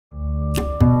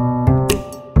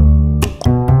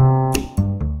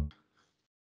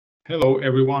Hello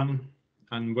everyone,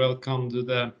 and welcome to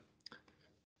the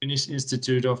Finnish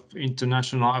Institute of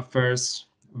International Affairs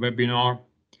webinar.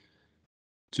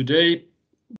 Today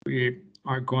we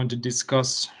are going to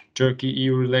discuss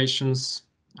Turkey-EU relations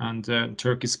and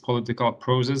Turkey's political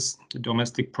process, the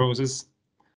domestic process,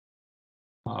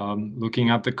 looking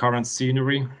at the current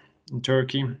scenery in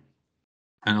Turkey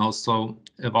and also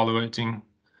evaluating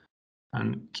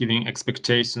and giving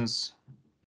expectations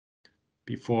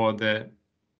before the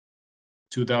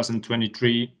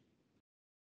 2023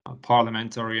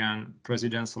 parliamentary and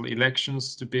presidential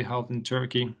elections to be held in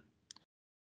Turkey.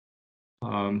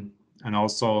 And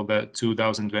also the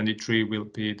 2023 will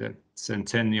be the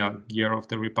Centennial year of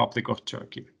the Republic of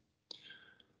Turkey.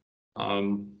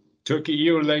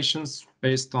 Turkey-EU relations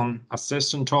based on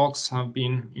accession talks have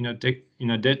been in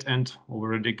a dead end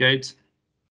over a decade.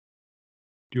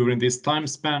 During this time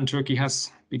span, Turkey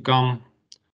has become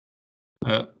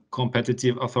a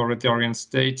competitive authoritarian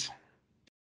state,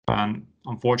 and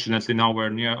unfortunately nowhere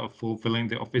near of fulfilling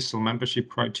the official membership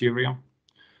criteria.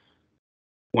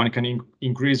 One can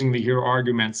increasingly hear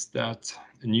arguments that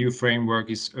a new framework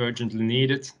is urgently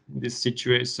needed in this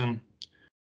situation.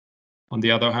 On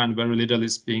the other hand, very little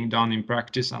is being done in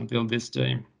practice until this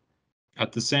day.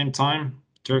 At the same time,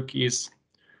 Turkey is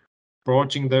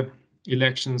approaching the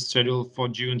elections scheduled for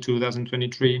June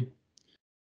 2023.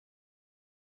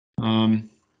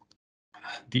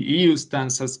 The EU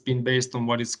stance has been based on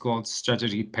what is called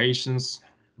strategic patience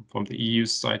from the EU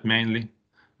side mainly,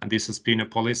 and this has been a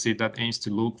policy that aims to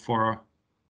look for a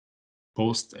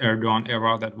post-Erdoğan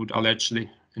era that would allegedly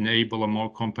enable a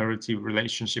more comparative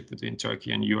relationship between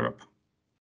Turkey and Europe.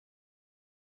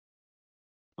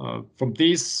 From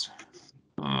these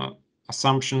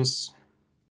assumptions,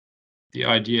 the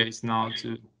idea is now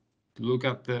to look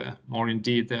at more in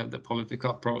detail the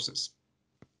political process.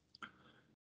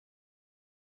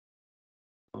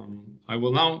 I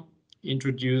will now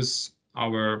introduce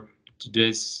our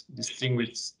today's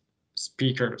distinguished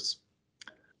speakers.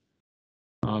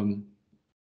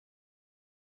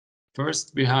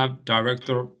 First, we have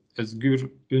Director Özgür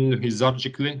Ünlü.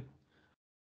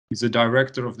 He's the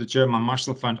director of the German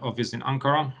Marshall Fund office in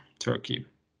Ankara, Turkey.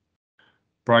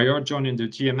 Prior joining the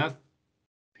GMF,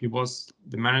 he was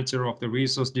the manager of the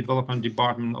Resource Development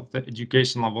Department of the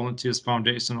Educational Volunteers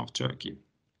Foundation of Turkey.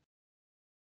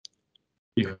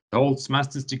 He holds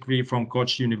master's degree from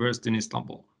Koç University in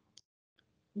Istanbul.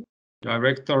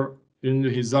 Director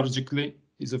Ünlü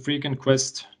is a frequent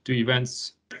guest to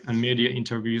events and media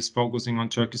interviews focusing on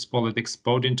Turkish politics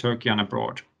both in Turkey and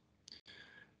abroad.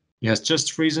 He has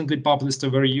just recently published a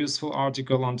very useful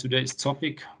article on today's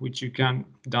topic, which you can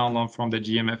download from the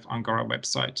GMF Ankara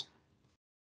website.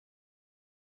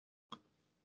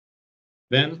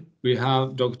 Then we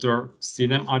have Dr.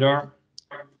 Sinem Adar,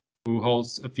 who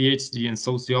holds a PhD in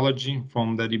sociology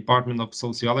from the Department of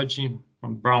Sociology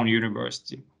from Brown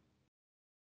University.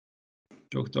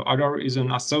 Dr. Adar is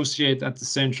an associate at the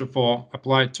Center for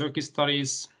Applied Turkish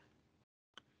Studies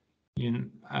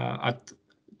at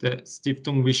the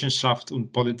Stiftung Wissenschaft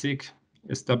und Politik,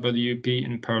 SWP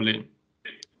in Berlin.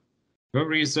 Her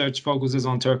research focuses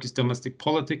on Turkish domestic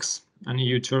politics and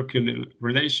EU-Turkey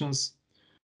relations,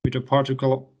 with a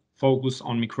particular focus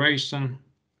on migration,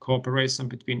 cooperation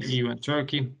between EU and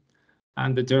Turkey,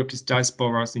 and the Turkish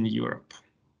diasporas in Europe.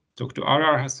 Dr.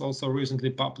 Adar has also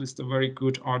recently published a very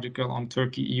good article on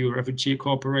Turkey-EU refugee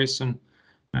cooperation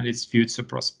and its future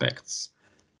prospects.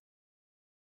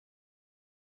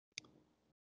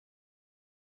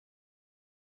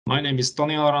 My name is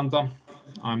Toni Alaranta.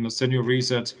 I'm a senior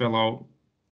research fellow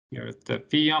here at the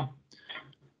FIIA.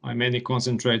 I mainly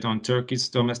concentrate on Turkey's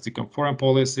domestic and foreign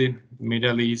policy, the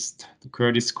Middle East, the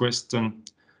Kurdish question,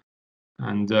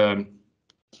 and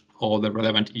all the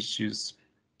relevant issues.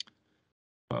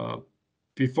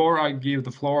 Before I give the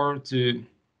floor to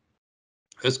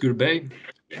Özgür Bey,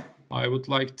 I would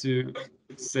like to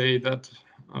say that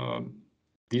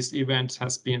this event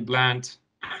has been planned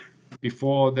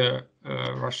before the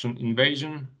Russian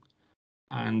invasion,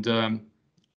 and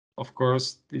of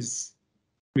course these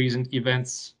recent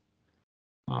events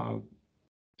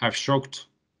have shocked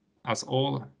us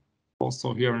all,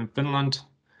 also here in Finland,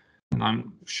 and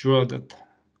I'm sure that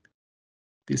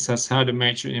this has had a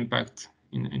major impact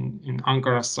in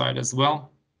Ankara's side as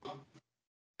well.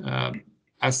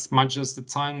 As much as the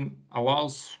time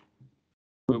allows,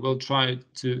 we will try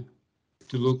to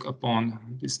look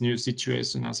upon this new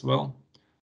situation as well.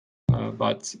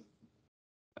 But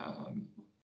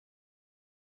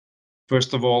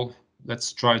first of all,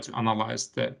 let's try to analyze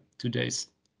today's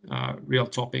real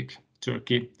topic,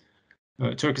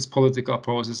 Turkey's political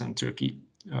process and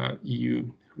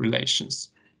Turkey-EU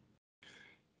relations.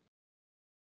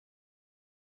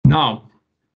 Now,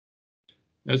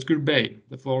 Özgür Bey,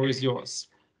 the floor is yours.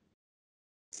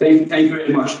 Thank you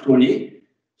very much, Tony.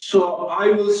 So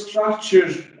I will structure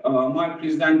my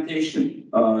presentation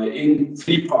in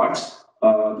three parts.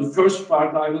 The first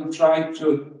part, I will try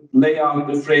to lay out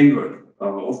the framework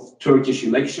of Turkish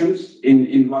elections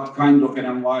in what kind of an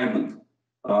environment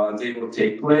they will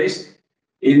take place.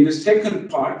 In the second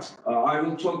part, I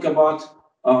will talk about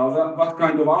what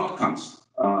kind of outcomes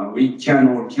we can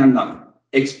or cannot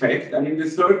expect. And in the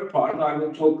third part, I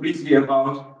will talk briefly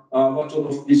about what all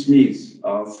of this means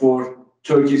for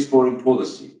Turkey's foreign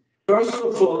policy. First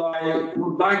of all, I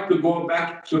would like to go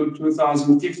back to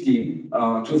 2015,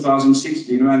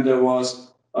 2016, when there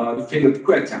was the failed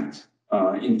coup attempt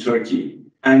in Turkey,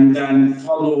 and then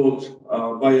followed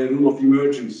by a rule of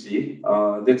emergency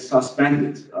that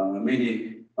suspended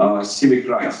many civic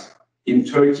rights in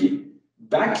Turkey.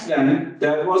 Back then,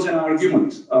 there was an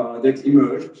argument that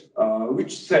emerged,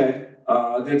 which said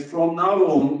that from now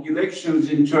on,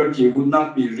 elections in Turkey would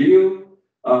not be real.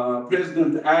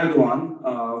 President Erdoğan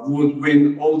would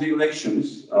win all the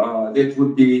elections. That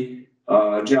would be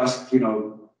just,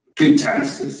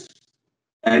 pretenses.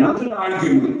 Another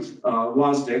argument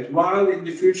was that while in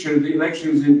the future the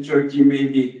elections in Turkey may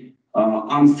be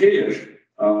unfair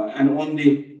and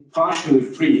only partially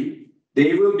free,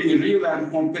 they will be real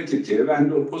and competitive,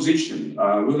 and the opposition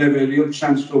will have a real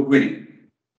chance of winning.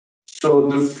 So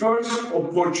the first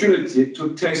opportunity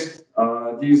to test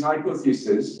these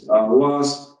hypotheses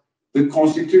was the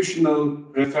constitutional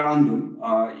referendum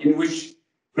in which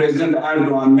President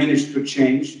Erdoğan managed to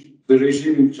change the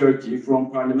regime in Turkey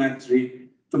from parliamentary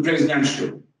to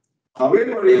presidential.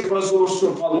 However, it was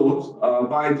also followed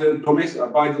by the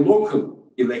local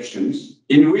elections,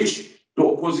 in which the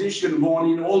opposition won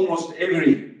in almost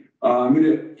every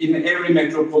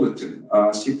metropolitan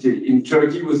city in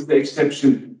Turkey, with the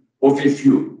exception of a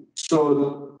few.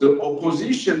 So the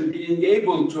opposition being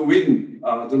able to win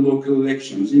the local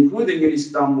elections, including in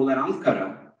Istanbul and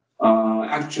Ankara,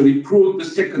 actually proved the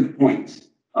second point,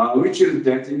 which is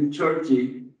that in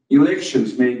Turkey,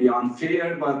 elections may be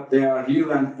unfair, but they are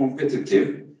real and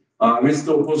competitive, with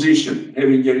the opposition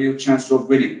having a real chance of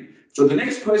winning. So the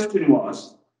next question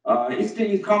was, if the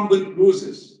incumbent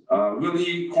loses, will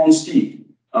he concede?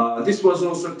 This was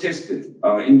also tested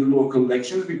in the local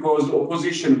elections, because the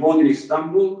opposition won in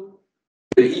Istanbul.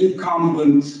 The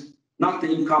incumbent, not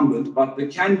the incumbent, but the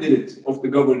candidate of the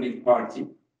governing party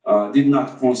did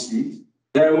not concede.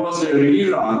 There was a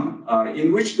rerun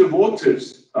in which the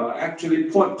voters actually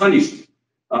punished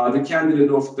the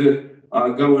candidate of the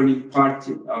governing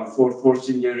party for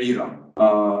forcing a rerun.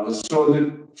 So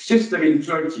the system in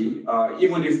Turkey,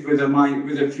 even if with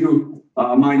a few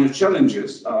minor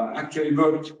challenges, actually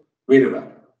worked very well.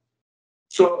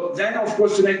 So then, of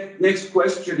course, the next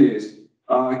question is,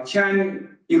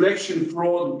 can election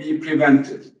fraud be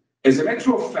prevented? As a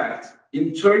matter of fact,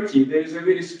 in Turkey, there is a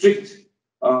very strict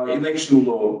election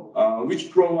law, which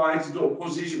provides the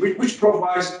opposition, which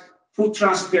provides full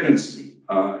transparency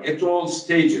at all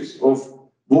stages of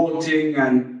voting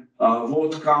and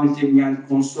vote counting and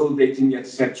consolidating,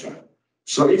 etc.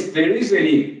 So if there is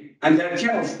any, and there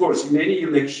can, of course, in any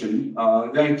election,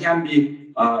 there can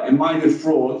be a minor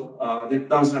fraud that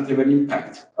does not have an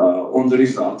impact on the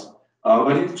result.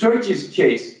 But in Turkey's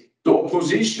case, the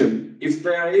opposition, if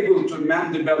they are able to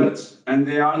man the ballots, and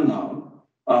they are now,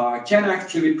 can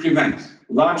actually prevent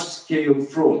large-scale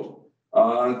fraud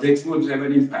that would have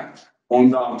an impact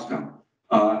on the outcome.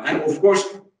 And of course,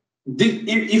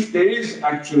 if there is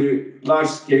actually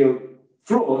large-scale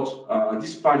fraud,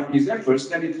 despite these efforts,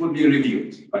 then it will be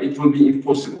revealed. It will be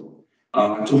impossible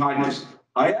to hide this.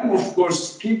 I am, of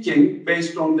course, speaking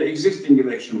based on the existing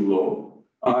election law.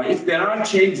 If there are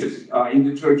changes in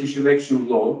the Turkish election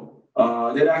law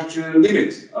that actually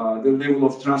limit the level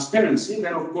of transparency,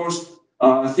 then, of course,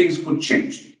 things could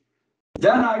change.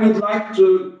 Then I would like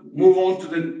to move on to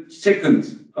the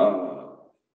second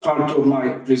part of my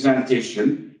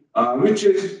presentation, which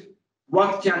is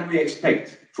what can we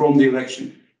expect from the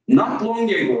election? Not long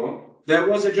ago, there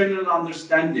was a general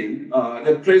understanding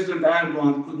that President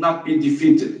Erdoğan could not be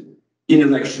defeated in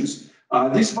elections.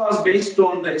 This was based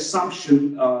on the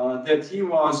assumption that he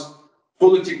was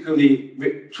politically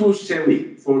too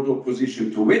savvy for the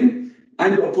opposition to win,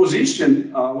 and the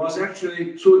opposition was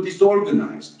actually too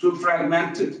disorganized, too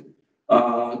fragmented,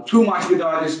 too much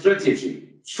without a strategy,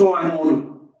 so and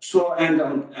on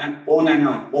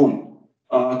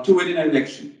to win an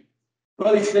election.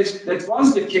 Well, if that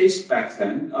was the case back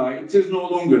then, it is no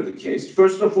longer the case.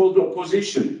 First of all, the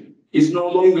opposition is no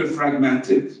longer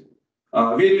fragmented.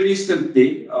 Very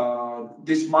recently,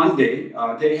 this Monday,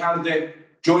 they held a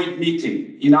joint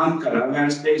meeting in Ankara where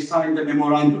they signed a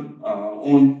memorandum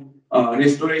on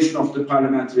restoration of the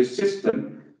parliamentary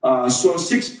system. So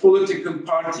 6 political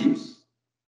parties,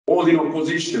 all in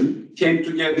opposition, came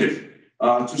together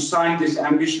to sign this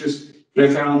ambitious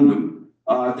referendum.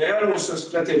 They are also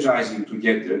strategizing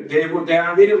together. They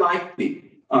are very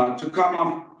likely to come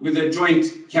up with a joint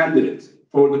candidate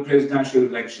for the presidential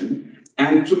election.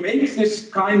 And to make this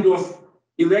kind of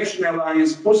election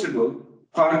alliance possible,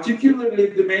 particularly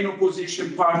the main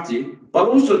opposition party, but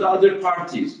also the other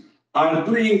parties, are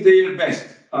doing their best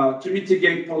to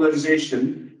mitigate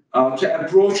polarization, to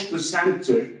approach the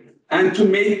center, and to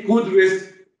make good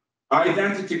with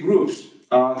identity groups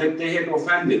that they had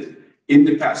offended in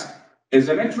the past. As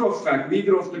a matter of fact,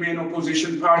 leader of the main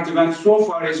opposition party went so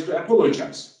far as to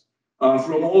apologize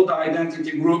from all the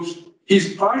identity groups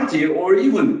his party or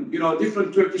even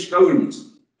different Turkish governments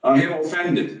have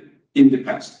offended in the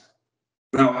past.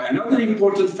 Now, another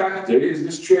important factor is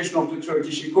the situation of the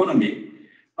Turkish economy,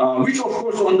 which, of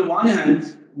course, on the one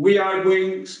hand, we are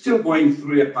still going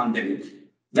through a pandemic.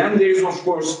 Then there is, of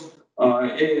course,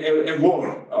 a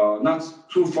war not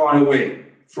too far away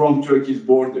from Turkey's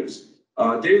borders.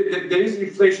 There is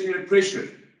inflationary pressure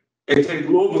at a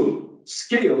global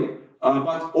scale,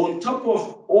 but on top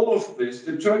of all of this,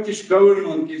 the Turkish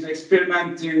government is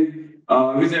experimenting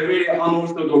with a very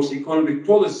unorthodox economic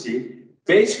policy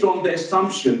based on the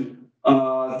assumption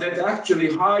that actually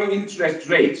high interest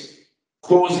rates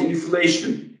cause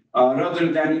inflation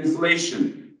rather than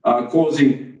inflation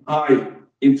causing high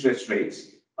interest rates.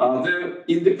 The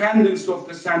independence of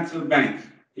the central bank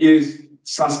is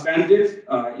suspended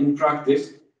in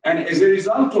practice, and as a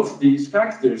result of these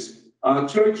factors,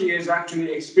 Turkey has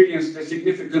actually experienced a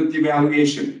significant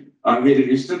devaluation very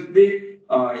recently.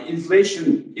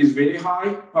 Inflation is very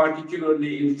high,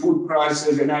 particularly in food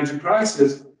prices, energy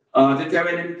prices, that have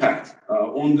an impact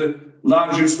on the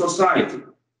larger society.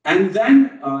 And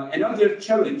then another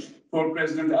challenge for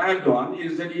President Erdoğan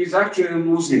is that he is actually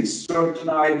losing certain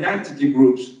identity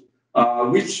groups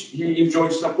which he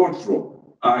enjoyed support from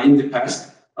in the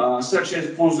past, such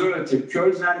as conservative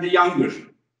Kurds and the younger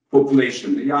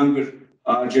population, the younger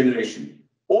generation.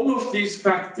 All of these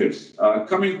factors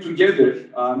coming together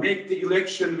make the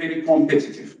election very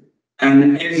competitive.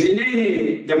 And as in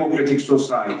any democratic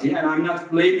society, and I'm not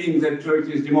claiming that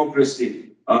Turkey's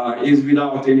democracy is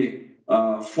without any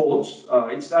faults,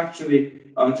 it's actually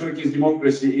Turkey's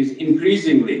democracy is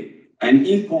increasingly an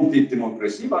incomplete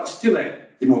democracy, but still a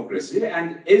democracy.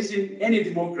 And as in any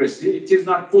democracy, it is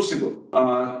not possible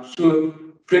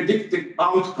to predict the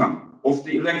outcome of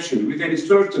the election with any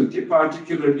certainty,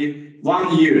 particularly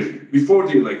 1 year before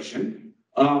the election.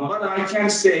 But I can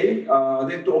say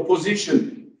that the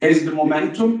opposition has the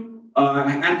momentum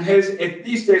and has at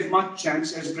least as much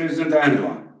chance as President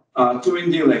Erdoğan to win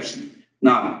the election.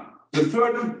 Now, the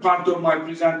third part of my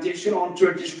presentation on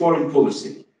Turkish foreign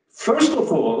policy. First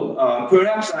of all,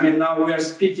 perhaps, now we are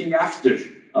speaking after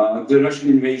the Russian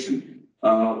invasion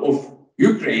of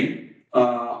Ukraine.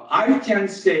 I can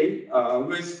say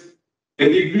with a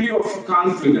degree of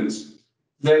confidence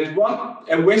that what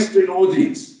a Western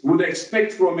audience would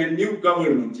expect from a new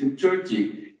government in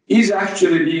Turkey is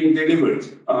actually being delivered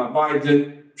by the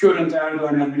current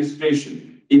Erdoğan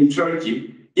administration in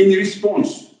Turkey in response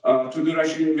to the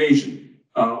Russian invasion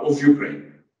of Ukraine.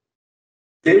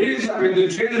 There is, the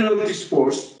general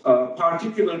discourse,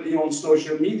 particularly on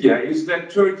social media, is that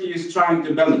Turkey is trying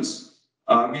to balance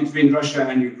between Russia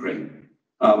and Ukraine.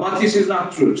 But this is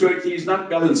not true. Turkey is not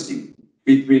balancing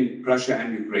between Russia and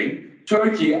Ukraine.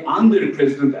 Turkey, under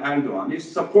President Erdoğan, is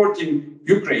supporting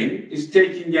Ukraine, is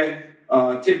taking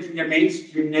a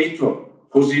mainstream NATO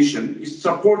position, is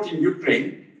supporting Ukraine,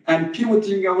 and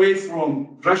pivoting away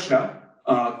from Russia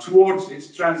towards its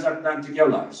transatlantic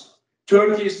allies.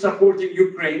 Turkey is supporting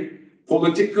Ukraine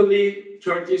politically.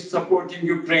 Turkey is supporting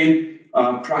Ukraine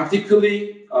practically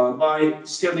by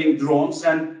selling drones.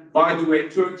 And by the way,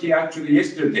 Turkey actually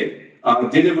yesterday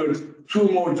delivered 2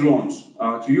 more drones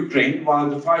to Ukraine while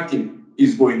the fighting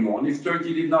is going on. If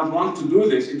Turkey did not want to do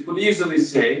this, it could easily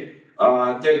say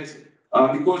that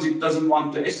because it doesn't want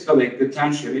to escalate the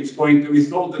tension, it's going to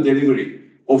withhold the delivery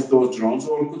of those drones,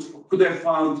 or could have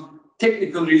found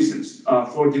technical reasons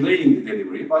for delaying the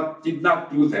delivery, but did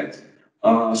not do that.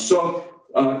 So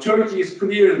Turkey is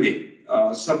clearly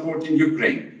supporting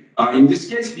Ukraine. In this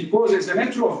case, because as a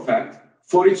matter of fact,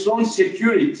 for its own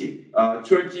security,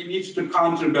 Turkey needs to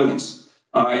counterbalance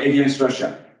against Russia.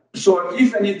 So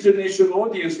if an international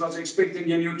audience was expecting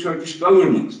a new Turkish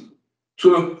government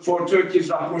for Turkey's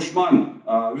rapprochement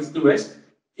with the West,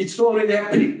 it's already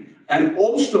happening. And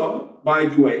also, by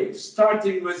the way,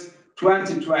 starting with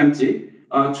 2020,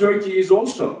 Turkey is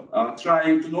also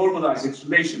trying to normalize its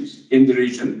relations in the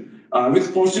region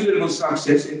with considerable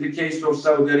success in the case of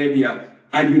Saudi Arabia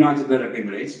and United Arab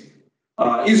Emirates.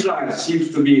 Israel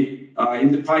seems to be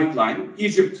in the pipeline.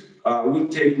 Egypt will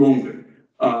take longer.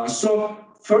 So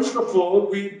first of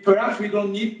all, perhaps we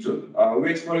don't need to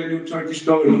wait for a new Turkish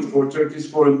government, for Turkey's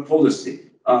foreign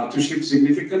policy to shift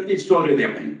significantly. It's already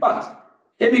happening. But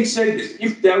having said this,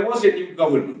 if there was a new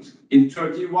government in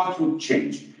Turkey, what would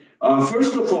change?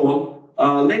 First of all,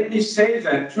 let me say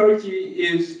that Turkey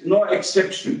is no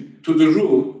exception to the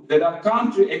rule that a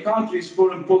country's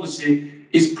foreign policy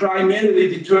is primarily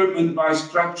determined by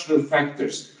structural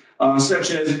factors,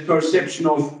 such as perception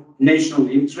of national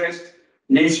interest,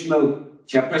 national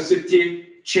capacity,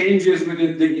 changes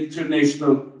within the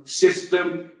international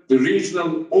system, the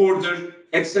regional order,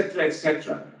 etc.,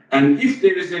 etc. And if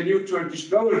there is a new Turkish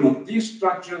government, these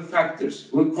structural factors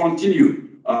will continue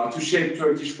to shape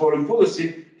Turkish foreign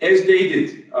policy as they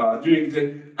did during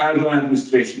the Erdoğan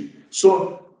administration.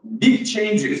 So big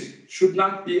changes should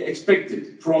not be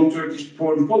expected from Turkish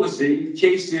foreign policy in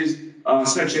cases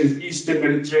such as Eastern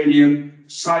Mediterranean,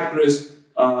 Cyprus,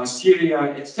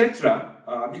 Syria, etc.,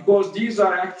 because these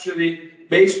are actually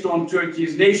based on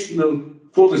Turkey's national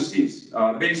policies,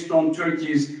 based on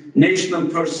Turkey's national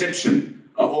perception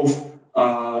of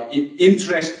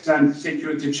interests and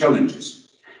security challenges.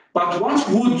 But what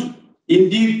would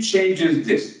indeed change is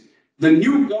this. The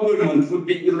new government would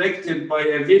be elected by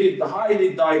a very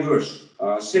highly diverse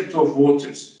set of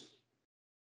voters.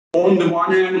 On the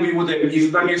one hand, we would have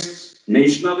Islamists,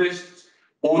 nationalists.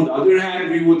 On the other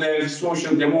hand, we would have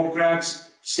social democrats,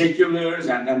 seculars,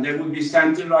 and there would be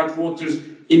center-right voters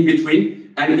in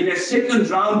between. And in a second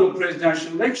round of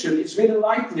presidential election, it's very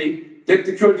likely that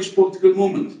the Kurdish political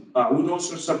movement would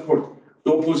also support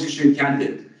the opposition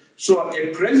candidate. So a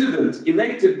president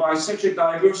elected by such a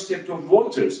diverse set of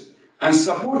voters and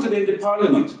supported in the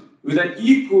parliament with an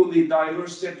equally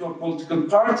diverse set of political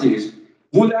parties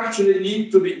would actually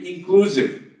need to be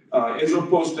inclusive as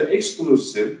opposed to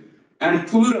exclusive, and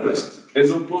pluralist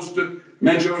as opposed to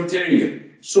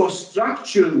majoritarian. So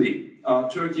structurally,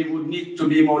 Turkey would need to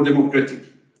be more democratic.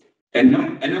 And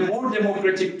a more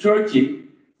democratic Turkey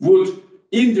would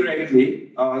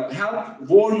indirectly help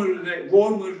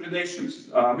warmer relations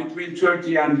between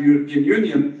Turkey and the European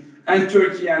Union and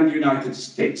Turkey and the United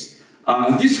States.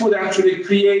 This would actually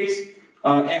create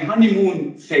a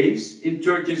honeymoon phase in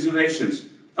Turkey's relations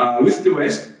with the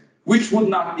West, which would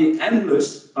not be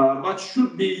endless, but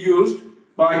should be used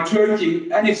by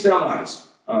Turkey and its allies,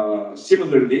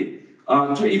 similarly,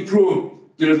 to improve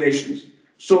the relations.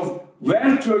 So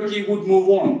where Turkey would move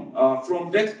on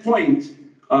from that point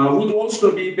would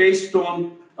also be based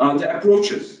on the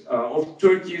approaches of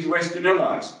Turkey's Western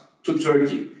allies to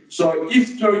Turkey. So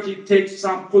if Turkey takes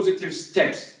some positive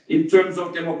steps in terms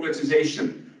of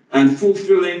democratization and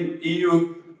fulfilling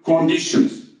EU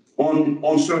conditions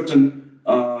on certain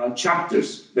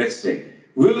chapters, let's say,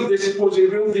 will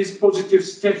these positive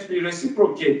steps be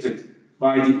reciprocated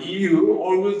by the EU,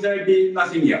 or will there be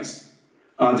nothing else?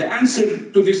 The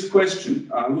answer to this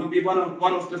question will be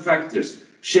one of the factors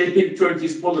shaping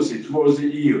Turkey's policy towards the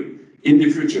EU in the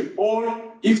future. Or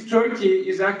if Turkey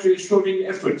is actually showing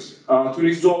efforts to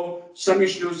resolve some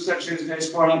issues such as the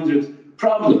S-400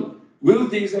 problem, will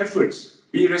these efforts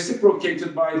be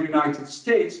reciprocated by the United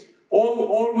States,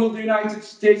 or will the United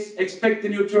States expect the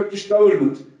new Turkish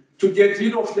government to get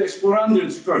rid of the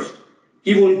S-400s first,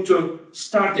 even to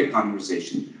start a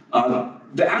conversation?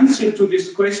 The answer to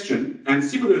this question and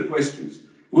similar questions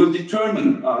will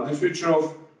determine the future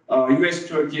of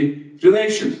US-Turkey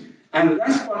relations. And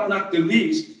last but not the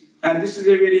least, and this is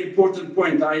a very important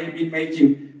point I have been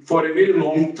making for a very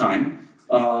long time,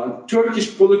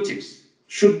 Turkish politics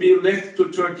should be left to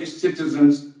Turkish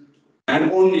citizens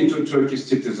and only to Turkish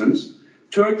citizens.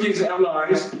 Turkey's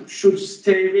allies should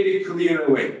stay very clear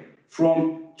away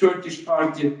from Turkish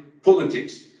party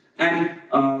politics. And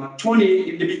Tony,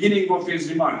 in the beginning of his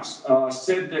remarks,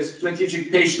 said that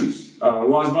strategic patience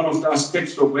was one of the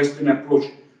aspects of Western approach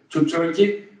to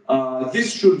Turkey.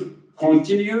 This should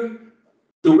continue.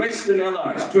 The Western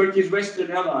allies, Turkey's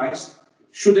Western allies,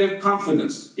 should have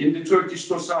confidence in the Turkish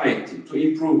society to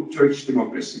improve Turkish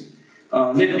democracy.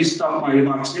 Let me stop my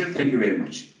remarks here. Thank you very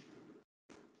much.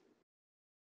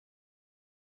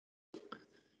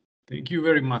 Thank you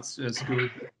very much, Özgür.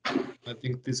 I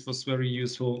think this was very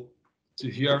useful to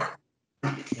hear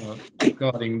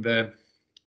regarding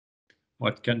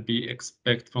what can be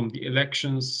expect from the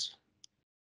elections,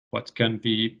 what can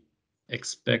be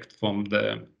expect from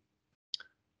the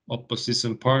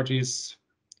opposition parties,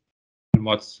 and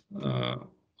what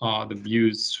are the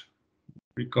views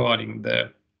regarding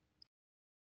the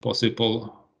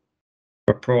possible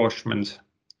rapprochement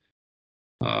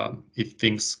if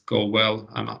things go well,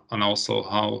 and also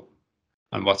how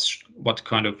and what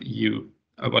kind of EU,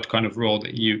 what kind of role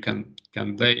the EU can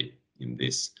play in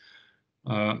this.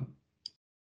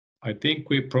 I think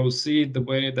we proceed the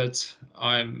way that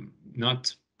I'm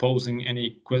not posing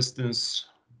any questions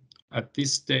at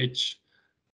this stage,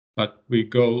 but we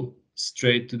go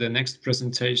straight to the next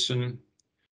presentation.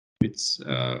 It's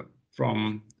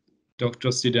from Dr.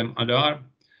 Sidem Adar,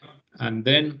 and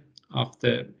then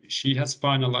after she has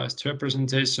finalized her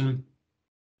presentation,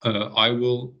 I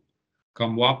will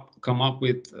come up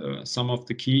with some of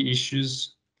the key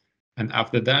issues, and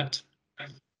after that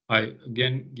I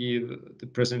again give the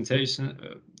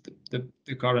presentation,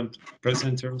 the current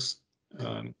presenters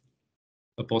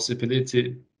a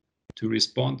possibility to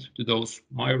respond to those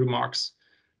my remarks,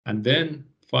 and then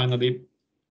finally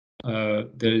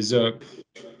there is a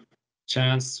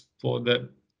chance for the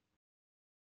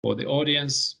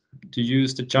audience to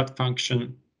use the chat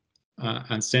function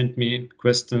and send me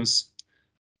questions,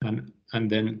 and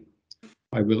then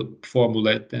I will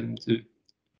formulate them to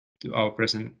our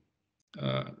present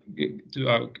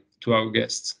to our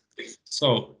guests.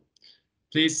 So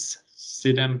please,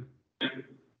 Sidem,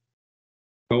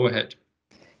 go ahead.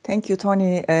 Thank you,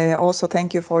 Tony. Also,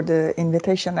 thank you for the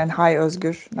invitation, and hi,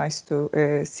 Özgür. Nice to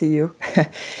see you.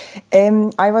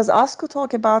 I was asked to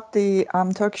talk about the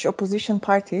Turkish opposition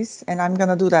parties, and I'm going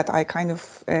to do that. I kind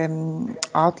of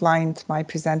outlined my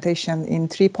presentation in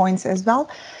 3 points as well.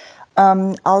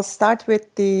 I'll start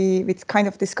with kind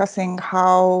of discussing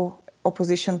how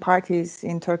opposition parties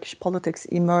in Turkish politics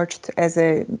emerged as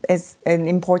an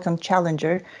important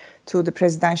challenger to the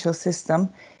presidential system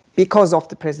because of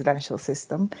the presidential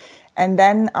system. And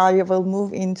then I will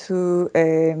move into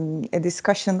a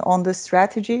discussion on the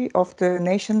strategy of the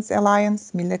Nations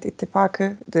Alliance, Millet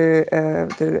İttifakı,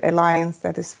 the alliance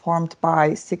that is formed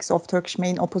by 6 of Turkish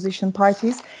main opposition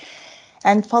parties.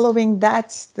 And following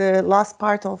that, the last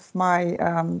part of my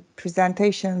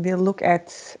presentation will look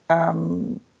at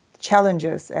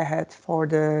challenges ahead for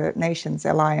the Nations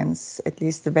Alliance, at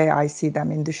least the way I see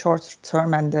them in the short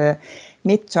term and the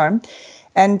midterm.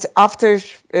 And after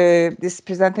this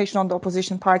presentation on the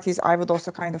opposition parties, I would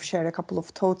also kind of share a couple of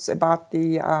thoughts about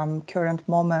the current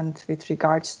moment with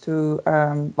regards to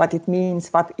what it means,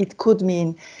 what it could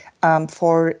mean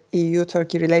for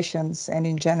EU-Turkey relations, and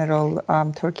in general,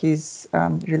 Turkey's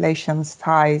relations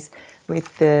ties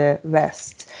with the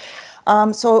West.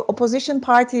 So opposition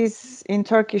parties in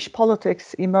Turkish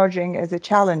politics emerging as a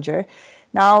challenger.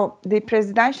 Now, the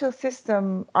presidential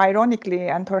system, ironically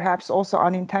and perhaps also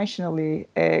unintentionally,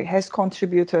 has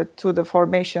contributed to the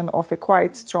formation of a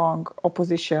quite strong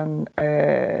opposition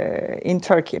in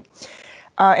Turkey.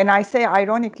 And I say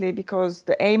ironically because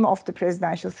the aim of the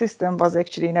presidential system was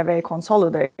actually in a way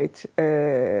consolidate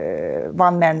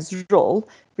one man's role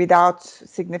without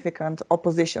significant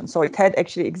opposition. So it had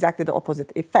actually exactly the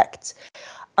opposite effect.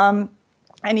 And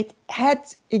it had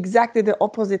exactly the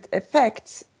opposite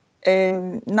effect,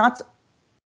 not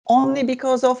only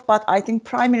because of, but I think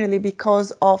primarily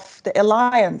because of the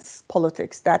alliance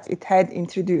politics that it had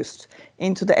introduced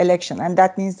into the election. And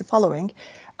that means the following.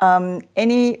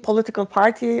 Any political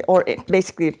party, or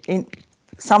basically in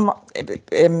some,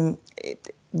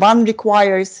 one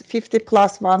requires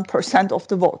 50+1% of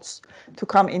the votes to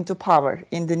come into power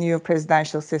in the new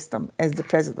presidential system as the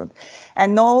president.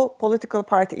 And no political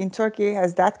party in Turkey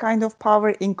has that kind of power,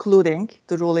 including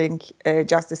the ruling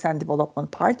Justice and Development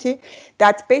Party.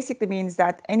 That basically means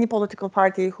that any political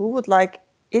party who would like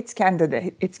its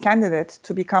candidate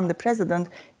to become the president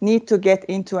need to get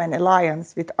into an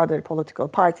alliance with other political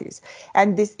parties.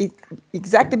 And this is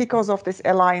exactly because of this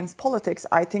alliance politics,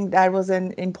 I think there was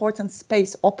an important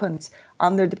space opened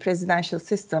under the presidential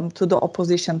system to the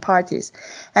opposition parties.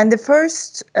 And the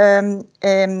first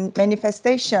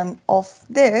manifestation of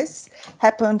this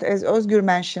happened, as Özgür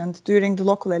mentioned, during the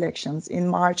local elections in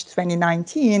March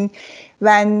 2019,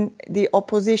 when the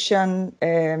opposition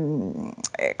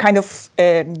kind of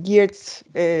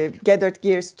gathered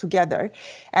gears together,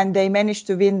 and they managed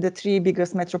to win the 3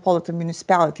 biggest metropolitan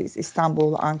municipalities,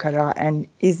 Istanbul, Ankara, and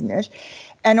Izmir.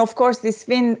 And of course, this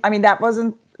win, I mean, that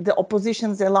wasn't the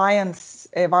opposition's alliance,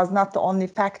 was not the only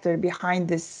factor behind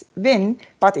this win,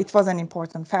 but it was an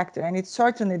important factor. And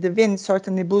the win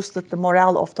certainly boosted the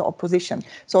morale of the opposition.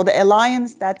 So the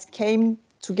alliance that came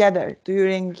together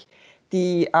during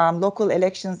the local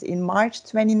elections in March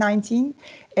 2019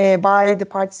 by the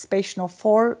participation of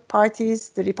 4 parties,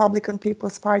 the Republican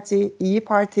People's Party, İYİ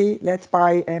Party, led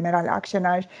by Meral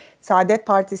Akşener, Saadet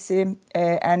Partisi,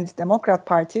 and Democrat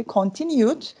Party,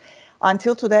 continued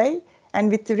until today. And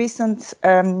with the recent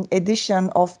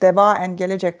addition of DEVA and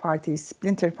Gelecek parties,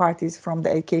 splinter parties from the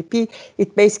AKP,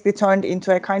 it basically turned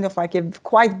into a kind of like a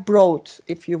quite broad,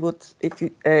 if you will,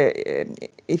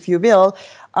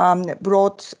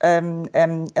 broad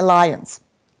alliance.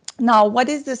 Now, what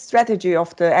is the strategy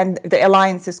of and the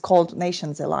alliance is called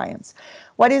Nations Alliance.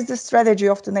 What is the strategy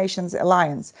of the Nations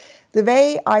Alliance? The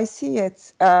way I see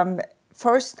it,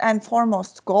 first and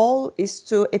foremost goal is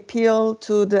to appeal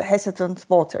to the hesitant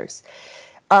voters.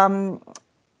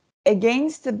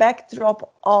 Against the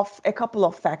backdrop of a couple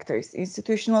of factors,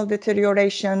 institutional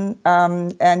deterioration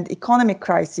and economic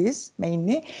crisis,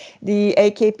 mainly, the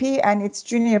AKP and its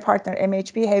junior partner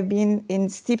MHP have been in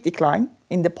steep decline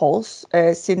in the polls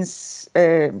since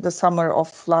the summer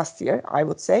of last year, I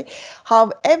would say.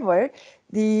 However,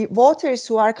 the voters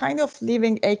who are kind of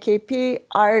leaving AKP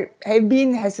have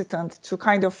been hesitant to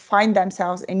kind of find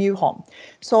themselves a new home.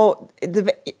 So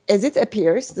as it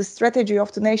appears, the strategy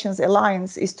of the Nations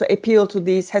Alliance is to appeal to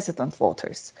these hesitant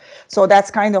voters. So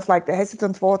that's kind of like the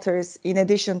hesitant voters, in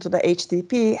addition to the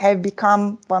HDP, have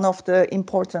become one of the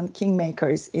important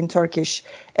kingmakers in Turkish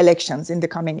elections, in the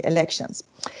coming elections.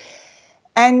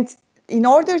 And in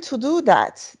order to do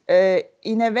that,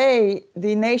 in a way,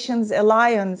 the Nations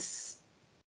Alliance,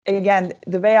 again,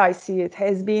 the way I see it,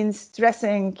 has been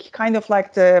stressing kind of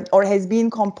like has been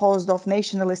composed of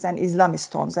nationalist and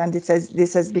Islamist tones, and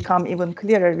this has become even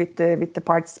clearer with the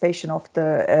participation of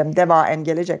the DEVA and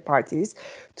Gelecek parties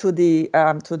to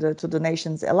the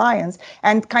Nations Alliance,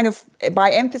 and kind of by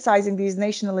emphasizing these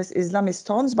nationalist Islamist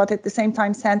tones, but at the same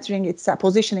time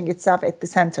positioning itself at the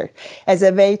center as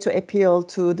a way to appeal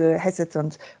to the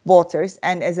hesitant voters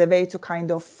and as a way to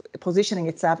kind of positioning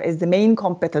itself as the main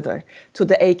competitor to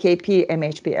the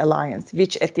AKP-MHP alliance,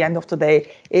 which at the end of the day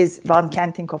one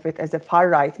can think of it as a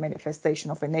far-right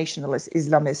manifestation of a nationalist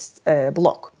Islamist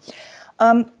bloc.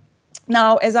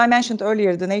 Now, as I mentioned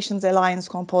earlier, the Nations Alliance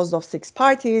composed of 6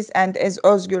 parties, and as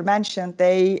Özgür mentioned,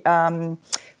 they,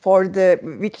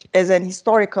 which as an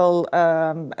historical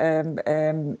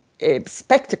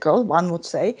spectacle, one would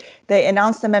say, they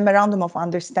announced a memorandum of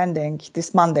understanding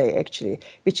this Monday, actually,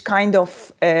 which kind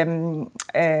of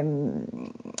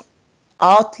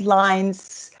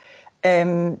outlines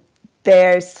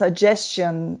their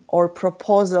suggestion or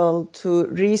proposal to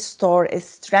restore a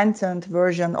strengthened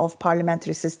version of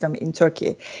parliamentary system in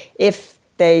Turkey if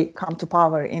they come to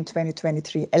power in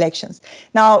 2023 elections.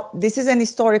 Now, this is an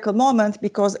historical moment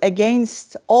because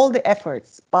against all the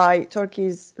efforts by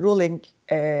Turkey's ruling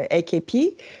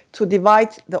AKP to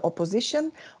divide the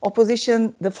opposition,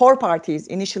 the 4 parties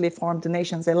initially formed the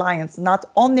Nations Alliance, not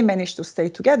only managed to stay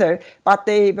together, but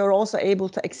they were also able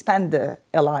to expand the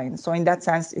alliance. So in that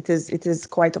sense, it is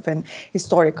quite of an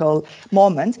historical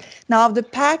moment. Now, the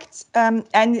pact, and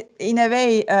in a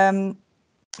way,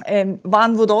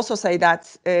 one would also say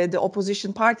that the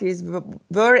opposition parties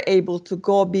were able to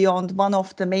go beyond one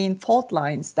of the main fault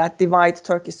lines that divide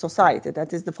Turkish society.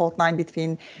 That is the fault line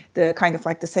between the kind of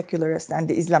like the secularists and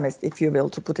the Islamists, if you will,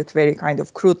 to put it very kind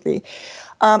of crudely.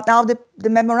 Now, the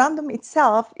memorandum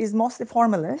itself is mostly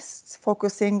formalist,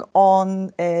 focusing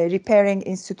on repairing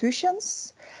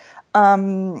institutions,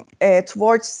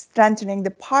 towards strengthening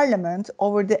the parliament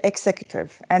over the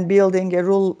executive and building a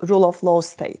rule of law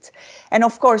state. And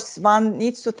of course, one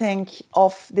needs to think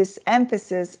of this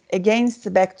emphasis against the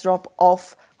backdrop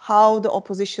of how the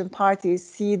opposition parties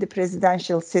see the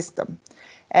presidential system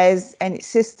as a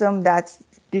system that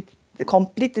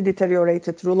completely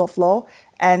deteriorated rule of law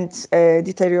and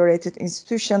deteriorated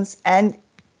institutions and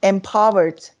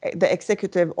empowered the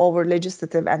executive over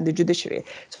legislative and the judiciary.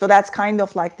 So that's kind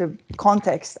of like the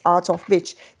context out of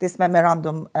which this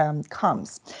memorandum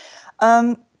comes.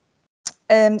 At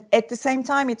the same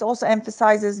time, it also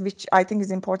emphasizes, which I think is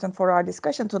important for our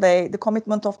discussion today, the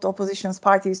commitment of the opposition's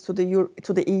parties to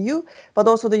the EU, but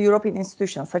also the European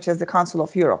institutions, such as the Council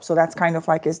of Europe. So that's kind of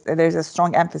like there's a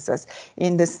strong emphasis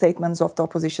in the statements of the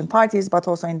opposition parties, but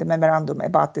also in the memorandum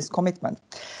about this commitment.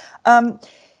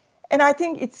 And I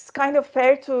think it's kind of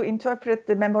fair to interpret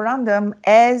the memorandum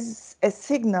as a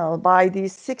signal by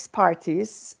these 6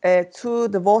 parties to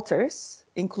the voters,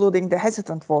 including the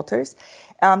hesitant voters,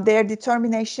 their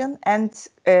determination and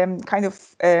kind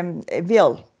of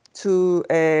will to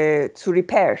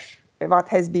repair what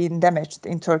has been damaged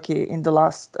in Turkey in the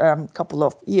last couple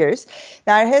of years.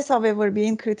 There has, however,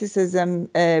 been criticism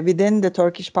within the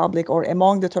Turkish public or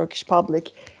among the Turkish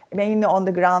public, mainly on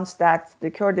the grounds that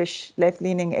the Kurdish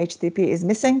left-leaning HDP is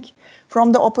missing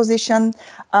from the opposition.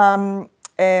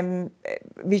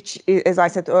 which, as I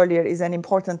said earlier, is an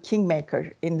important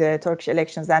kingmaker in the Turkish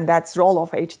elections, and that role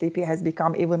of HDP has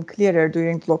become even clearer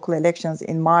during the local elections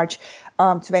in March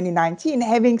 2019.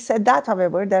 Having said that,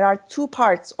 however, there are two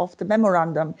parts of the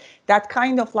memorandum that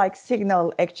kind of like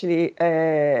signal actually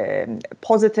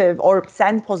positive or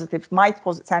send positive,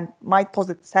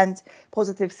 send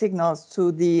positive signals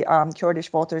to the Kurdish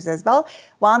voters as well.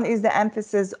 One is the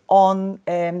emphasis on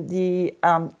the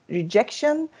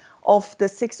rejection of the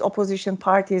 6 opposition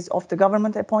parties of the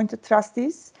government-appointed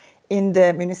trustees in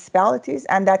the municipalities,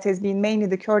 and that has been mainly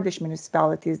the Kurdish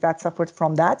municipalities that suffered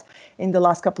from that in the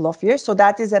last couple of years. So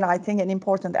that is, I think, an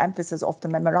important emphasis of the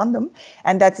memorandum,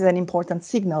 and that is an important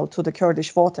signal to the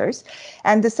Kurdish voters.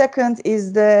 And the second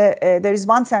is there is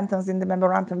one sentence in the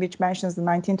memorandum which mentions the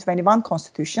 1921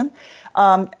 constitution.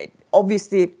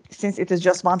 Obviously, since it is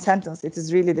just one sentence, it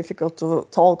is really difficult to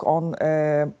talk on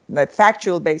a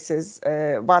factual basis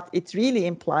what it really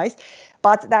implies.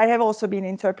 But there have also been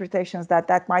interpretations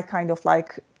that might kind of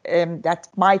like, that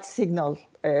might signal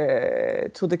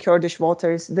to the Kurdish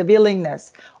voters the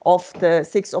willingness of the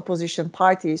 6 opposition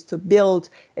parties to build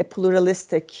a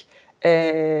pluralistic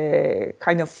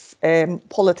kind of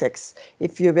politics,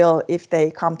 if you will, if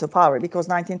they come to power, because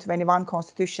 1921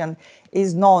 constitution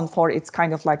is known for its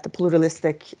kind of like the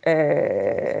pluralistic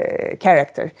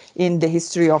character in the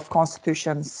history of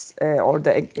constitutions or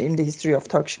in the history of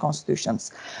Turkish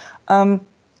constitutions.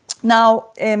 Now,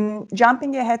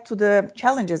 jumping ahead to the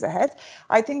challenges ahead,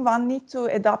 I think one needs to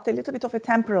adopt a little bit of a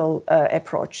temporal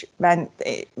approach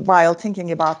while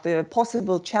thinking about the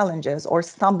possible challenges or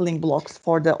stumbling blocks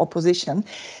for the opposition.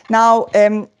 Now,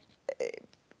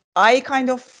 I kind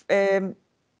of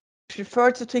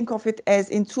prefer to think of it as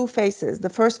in 2 phases. The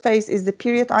first phase is the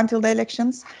period until the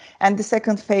elections, and the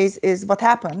second phase is what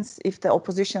happens if the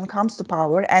opposition comes to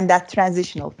power, and that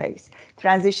transitional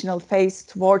phase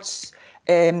towards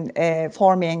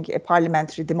forming a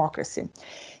parliamentary democracy.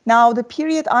 Now, the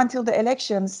period until the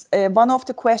elections, one of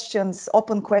the questions,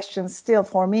 open questions still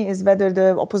for me, is whether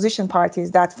the opposition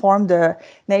parties that form the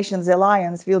Nations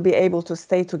Alliance will be able to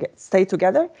stay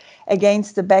together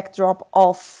against the backdrop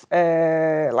of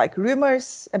like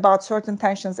rumors about certain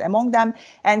tensions among them.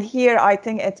 And here, I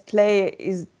think at play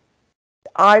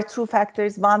are 2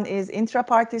 factors. One is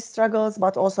intra-party struggles,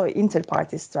 but also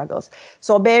inter-party struggles.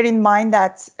 So bear in mind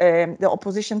that the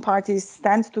opposition parties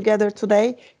stand together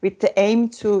today with the aim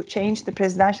to change the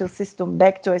presidential system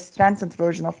back to a strengthened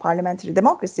version of parliamentary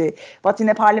democracy. But in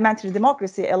a parliamentary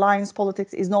democracy, alliance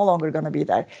politics is no longer going to be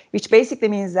there, which basically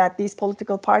means that these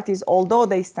political parties, although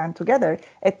they stand together,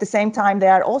 at the same time, they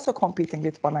are also competing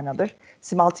with one another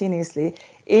simultaneously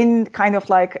in kind of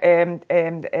like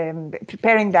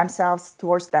preparing themselves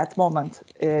towards that moment,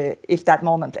 if that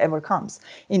moment ever comes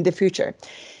in the future.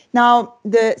 Now,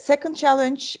 the second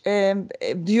challenge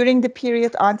during the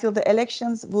period until the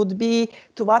elections would be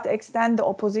to what extent the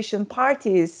opposition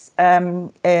parties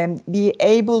be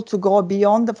able to go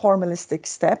beyond the formalistic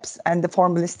steps and the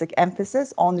formalistic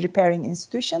emphasis on repairing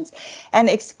institutions and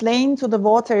explain to the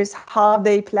voters how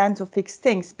they plan to fix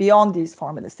things beyond these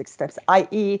formalistic steps,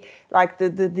 i.e. like the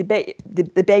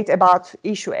debate about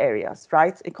issue areas,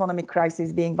 right? Economic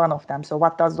crisis being one of them. So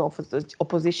what does the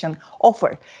opposition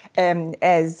offer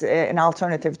as an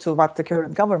alternative to what the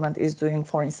current government is doing,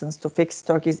 for instance, to fix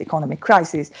Turkey's economic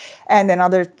crisis and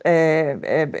other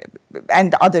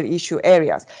issue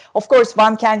areas? Of course,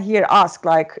 one can here ask,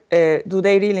 like, do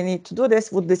they really need to do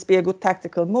this? Would this be a good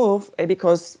tactical move?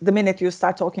 Because the minute you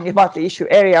start talking about the issue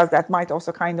areas, that might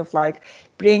also kind of like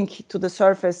bring to the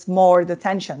surface more the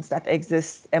tensions that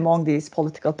exist among these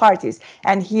political parties.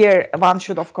 And here one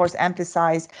should, of course,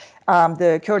 emphasize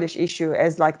the Kurdish issue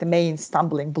as like the main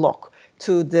stumbling block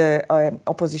to the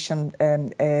opposition,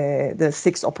 the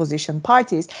 6 opposition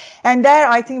parties. And there,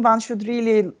 I think one should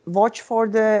really watch for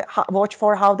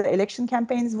how the election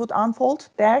campaigns would unfold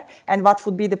there, and what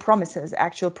would be the promises,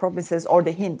 actual promises, or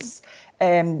the hints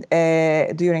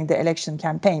during the election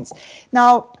campaigns.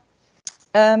 Now,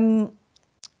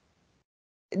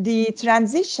 the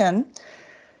transition,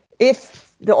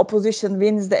 if the opposition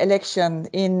wins the election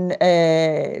in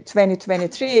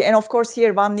 2023. And of course,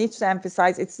 here one needs to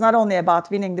emphasize it's not only about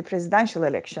winning the presidential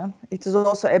election, it is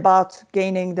also about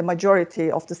gaining the majority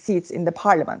of the seats in the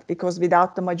parliament, because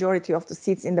without the majority of the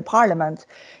seats in the parliament,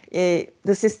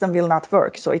 the system will not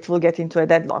work. So it will get into a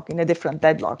different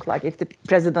deadlock. Like if the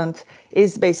president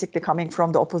is basically coming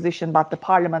from the opposition, but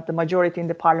the majority in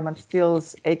the parliament is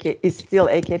still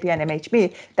AKP and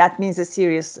MHP, that means a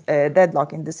serious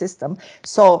deadlock in the system.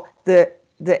 So the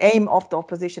the aim of the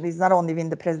opposition is not only win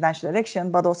the presidential election,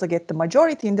 but also get the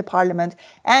majority in the parliament,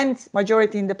 and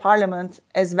majority in the parliament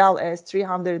as well as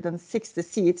 360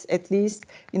 seats at least,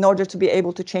 in order to be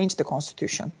able to change the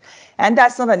constitution. And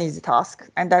that's not an easy task.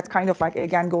 And that kind of like,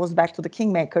 again, goes back to the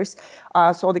kingmakers.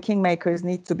 So the kingmakers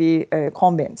need to be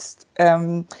convinced.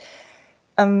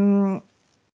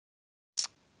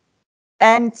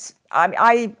 And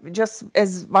I just,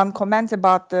 as one comment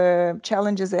about the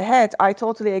challenges ahead, I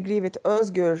totally agree with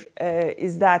Özgür,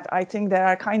 is that I think there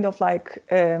are kind of like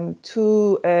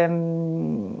two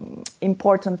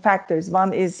important factors.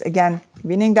 One is, again,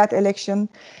 winning that election.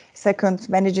 Second,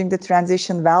 managing the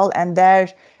transition well. And there,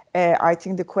 I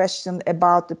think the question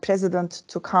about the president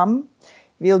to come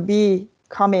will be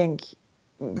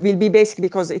basically,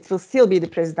 because it will still be the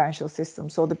presidential system.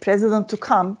 So the president to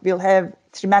come will have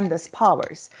tremendous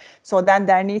powers. So then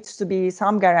there needs to be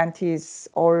some guarantees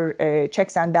or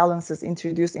checks and balances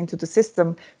introduced into the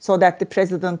system, so that the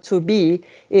president to be,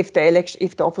 if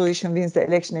the opposition wins the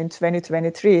election in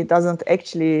 2023, doesn't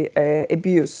actually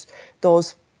abuse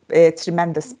those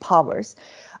tremendous powers.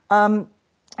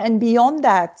 And beyond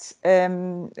that,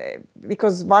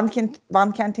 because one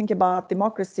can think about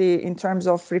democracy in terms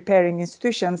of repairing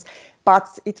institutions,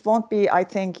 but it won't be, I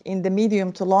think, in the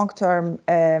medium to long term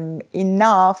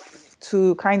enough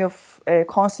to kind of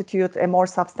constitute a more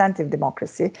substantive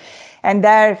democracy. And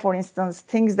there, for instance,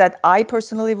 things that I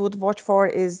personally would watch for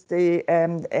is the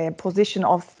position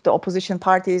of the opposition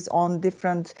parties on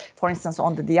different, for instance,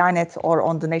 on the Diyanet or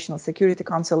on the National Security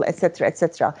Council, etc.,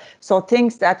 etc. So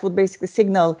things that would basically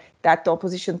signal that the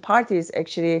opposition parties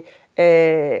actually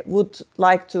would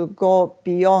like to go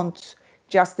beyond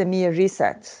just the mere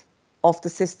reset of the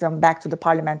system back to the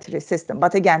parliamentary system.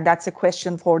 But again, that's a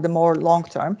question for the more long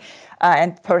term,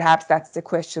 and perhaps that's the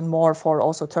question more for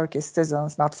also Turkish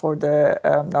citizens, not for the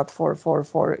not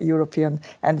for European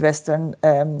and Western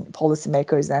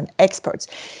policymakers and experts.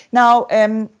 Now,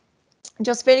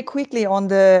 just very quickly on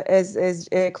the as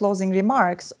closing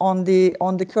remarks on the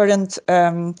current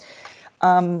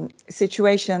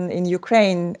situation in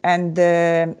Ukraine and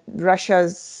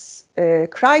Russia's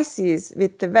crisis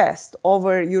with the West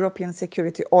over European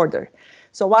security order.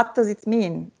 So what does it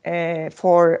mean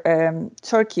for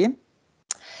Turkey?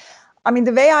 I mean,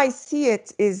 the way I see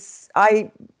it is I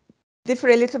differ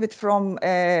a little bit from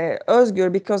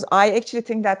Özgür, because I actually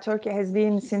think that Turkey has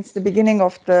been, since the beginning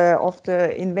of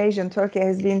the invasion, Turkey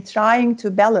has been trying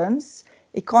to balance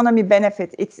its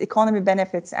economy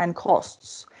benefits and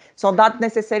costs. So not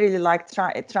necessarily like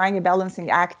trying a balancing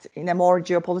act in a more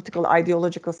geopolitical,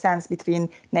 ideological sense between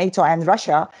NATO and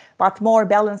Russia, but more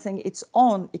balancing its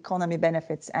own economy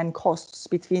benefits and costs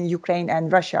between Ukraine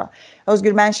and Russia.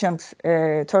 Özgür mentioned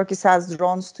Turkey sells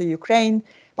drones to Ukraine,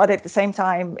 but at the same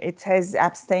time, it has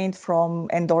abstained from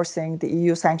endorsing the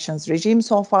EU sanctions regime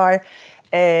so far.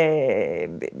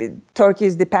 Turkey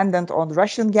is dependent on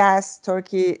Russian gas.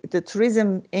 The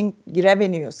tourism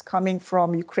revenues coming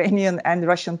from Ukrainian and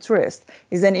Russian tourists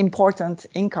is an important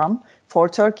income for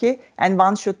Turkey. And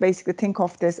one should basically think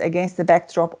of this against the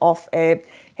backdrop of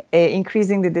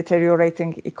increasingly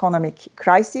deteriorating economic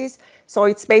crisis. So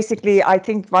it's basically, I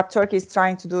think what Turkey is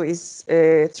trying to do is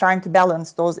trying to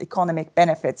balance those economic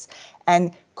benefits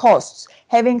and costs.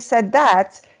 Having said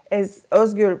that, as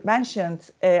Özgür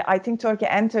mentioned, I think Turkey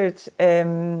entered,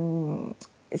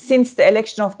 since the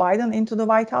election of Biden into the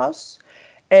White House,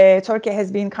 Turkey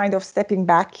has been kind of stepping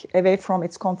back away from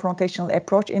its confrontational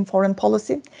approach in foreign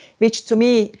policy, which to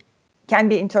me can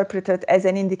be interpreted as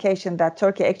an indication that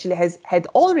Turkey actually had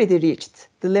already reached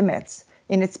the limits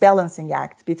in its balancing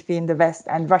act between the West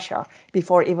and Russia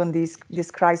before even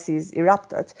this crisis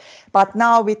erupted. But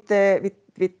now with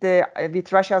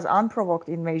Russia's unprovoked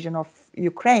invasion of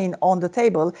Ukraine on the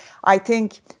table, I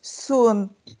think soon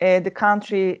the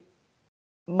country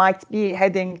might be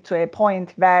heading to a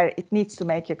point where it needs to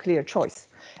make a clear choice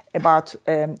about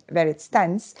where it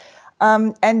stands.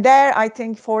 And there, I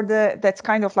think that's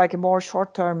kind of like a more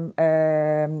short-term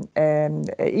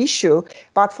issue.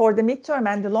 But for the midterm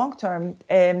and the long term,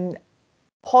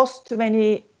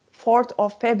 post-24th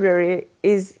of February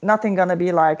is nothing going to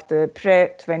be like the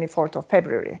pre-24th of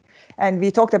February. And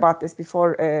we talked about this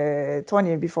before,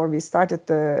 Tony, before we started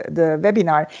the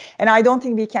webinar. And I don't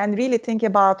think we can really think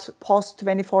about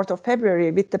post-24th of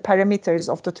February with the parameters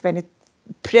of the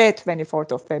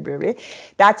pre-24th of February.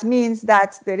 That means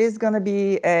that there is going to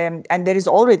be, and there is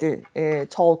already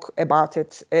talk about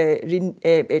it,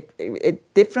 a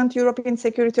different European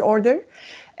security order.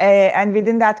 And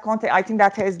within that context, I think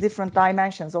that has different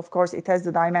dimensions. Of course, it has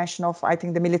the dimension of, I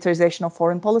think, the militarization of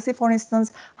foreign policy, for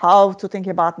instance, how to think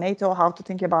about NATO, how to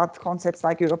think about concepts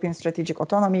like European strategic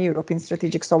autonomy, European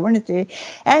strategic sovereignty.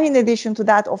 And in addition to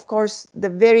that, of course, the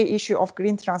very issue of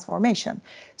green transformation.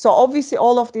 So obviously,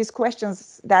 all of these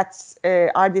questions that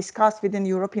are discussed within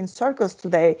European circles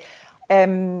today,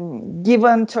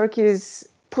 given Turkey's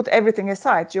put everything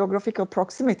aside, geographical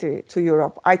proximity to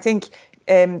Europe, I think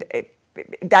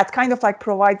that kind of like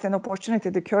provides an opportunity,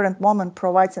 the current moment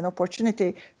provides an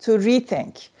opportunity to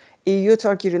rethink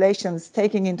EU-Turkey relations,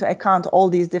 taking into account all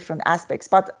these different aspects.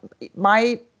 But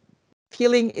my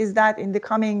feeling is that in the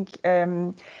coming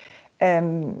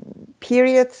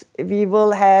period, we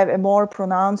will have a more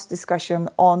pronounced discussion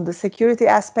on the security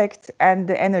aspect and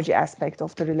the energy aspect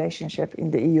of the relationship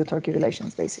in the EU-Turkey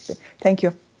relations, basically. Thank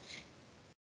you.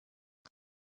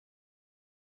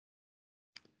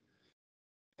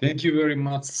 Thank you very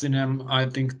much, Sinem. I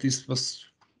think this was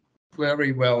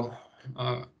very well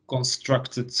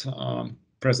constructed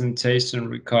presentation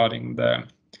regarding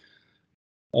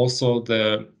also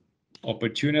the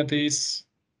opportunities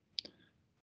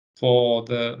for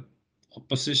the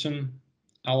opposition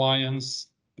alliance,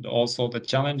 but also the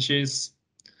challenges,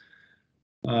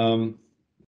 and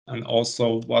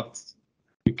also what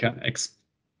we can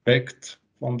expect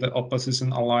from the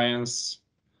opposition alliance.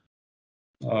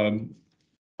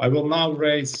 I will now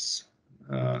raise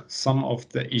some of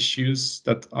the issues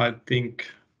that I think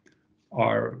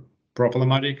are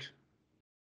problematic,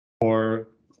 or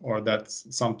that's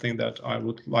something that I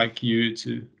would like you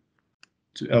to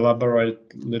elaborate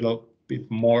a little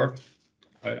bit more.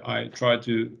 I try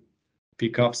to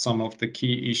pick up some of the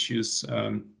key issues.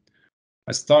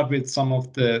 I start with some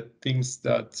of the things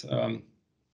that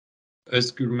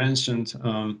Özgür mentioned.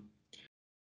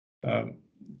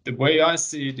 The way I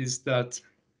see it is that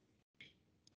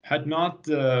had not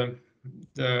the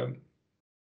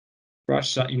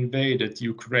Russia invaded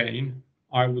Ukraine,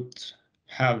 I would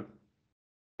have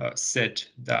said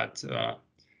that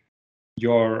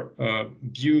your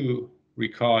view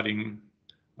regarding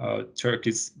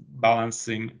Turkey's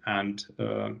balancing and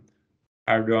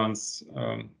Erdoğan's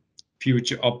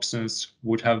future options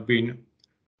would have been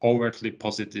overtly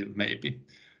positive, maybe.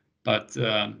 But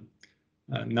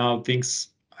now things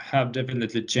have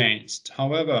definitely changed.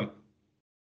 However,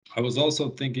 I was also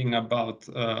thinking about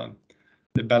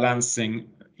the balancing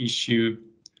issue,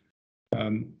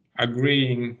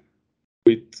 agreeing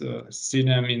with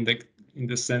Sinem in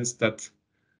the sense that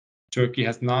Turkey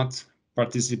has not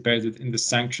participated in the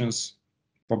sanctions,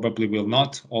 probably will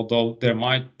not, although there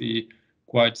might be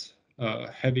quite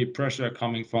heavy pressure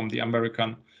coming from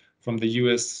the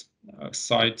US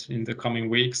side in the coming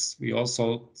weeks. We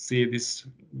also see this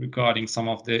regarding some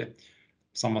of the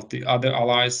other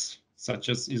allies, such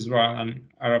as Israel and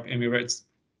Arab Emirates.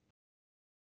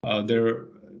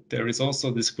 There is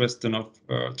also this question of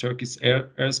Turkey's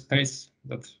airspace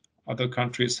that other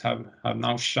countries have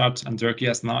now shut and Turkey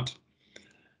has not.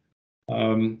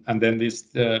 And then this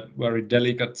very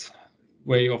delicate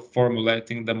way of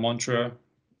formulating the Montreux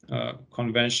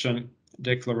Convention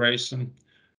declaration,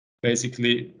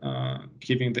 basically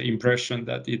giving the impression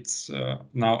that it's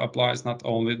now applies not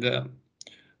only the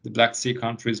Black Sea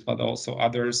countries but also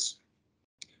others.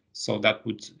 So that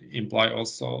would imply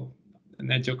also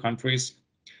NATO countries.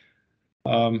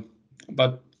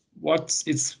 But what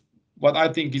I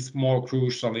think is more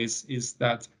crucial is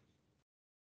that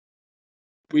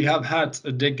we have had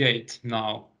a decade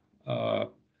now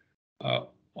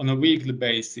on a weekly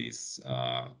basis,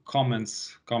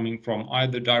 comments coming from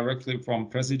either directly from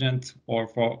president or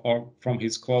from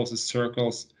his closest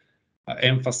circles,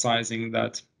 emphasizing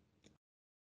that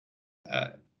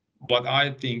what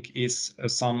I think is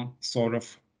some sort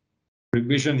of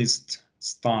revisionist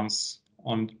stance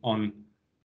on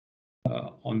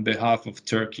behalf of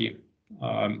Turkey.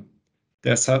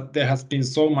 There has been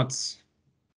so much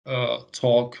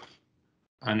talk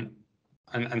and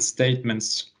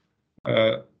statements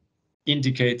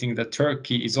indicating that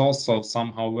Turkey is also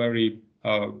somehow very,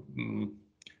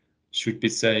 should we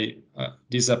say,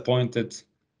 disappointed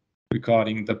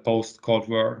regarding the post-Cold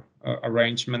War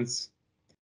arrangements.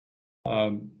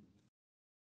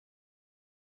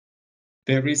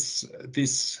 There is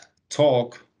this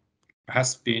talk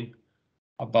has been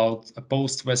about a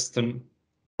post-Western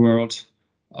world,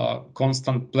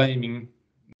 constant blaming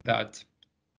that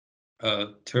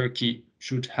Turkey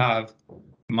should have a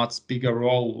much bigger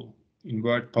role in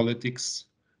world politics.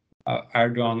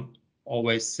 Erdoğan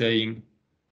always saying,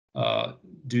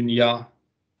 "Dünya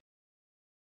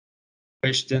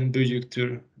beşten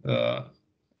büyüktür,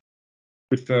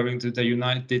 referring to the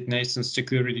United Nations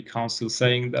Security Council,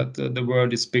 saying that the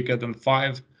world is bigger than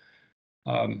 5.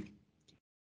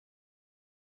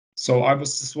 So I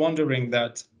was just wondering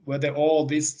that whether all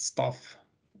this stuff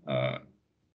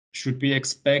should we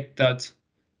expect that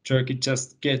Turkey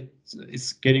just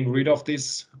is getting rid of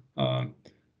this,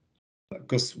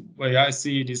 because the way I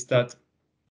see it is that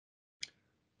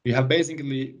we have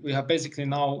basically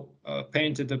now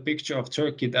painted a picture of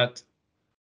Turkey that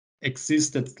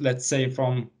existed, let's say,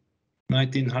 from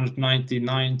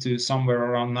 1999 to somewhere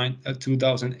around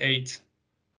 2008,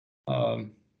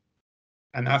 and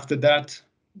after that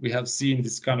we have seen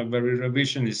this kind of very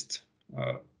revisionist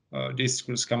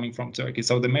discourse coming from Turkey.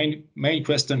 So the main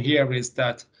question here is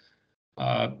that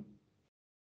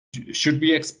should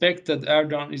we expect that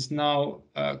Erdoğan is now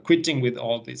quitting with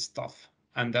all this stuff,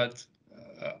 and that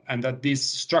these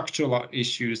structural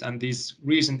issues and these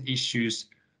recent issues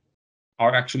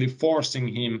are actually forcing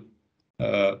him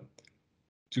to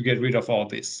get rid of all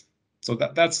this? So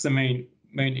that's the main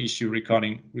issue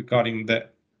regarding the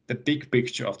big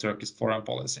picture of Turkish foreign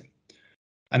policy.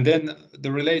 And then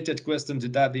the related question to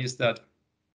that is that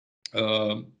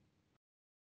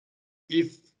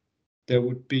if there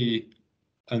would be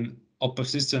an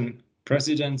opposition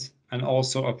president and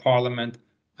also a parliament,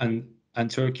 and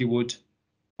Turkey would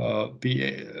and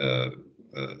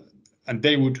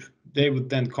they would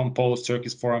then compose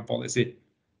Turkish foreign policy,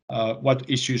 what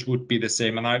issues would be the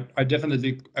same? And I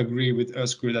definitely agree with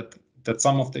Özgür that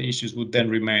some of the issues would then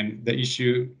remain. The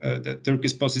issue, the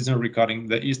Turkish position regarding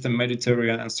the Eastern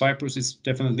Mediterranean and Cyprus is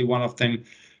definitely one of them.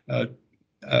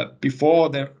 Before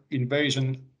the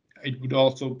invasion, it would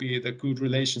also be the good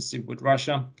relationship with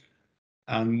Russia.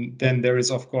 And then there is,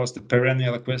 of course, the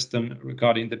perennial question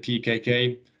regarding the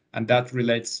PKK, and that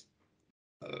relates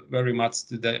very much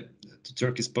to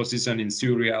Turkey's position in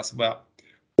Syria as well.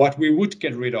 What we would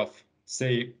get rid of,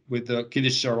 say, with the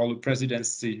Kılıçdaroğlu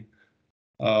presidency,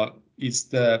 is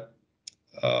the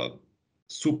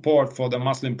support for the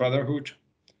Muslim Brotherhood,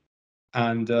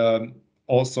 and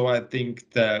also I think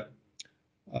that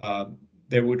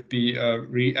there would be a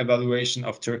re-evaluation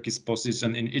of Turkey's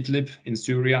position in Idlib in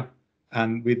Syria,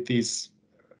 and with these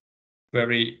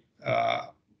very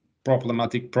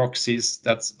problematic proxies,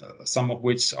 that's some of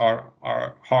which are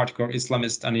hardcore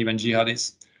Islamist and even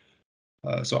jihadists.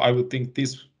 So I would think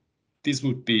this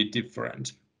would be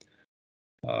different.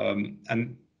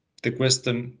 And the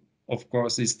question, of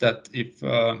course, is that if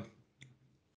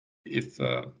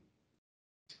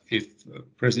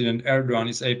President Erdoğan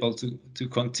is able to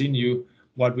continue,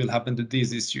 what will happen to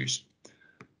these issues?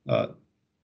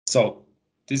 So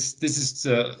this is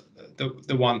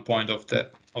the one point of the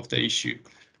issue.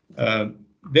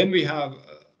 Then we have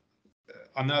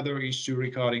another issue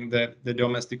regarding the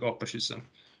domestic opposition.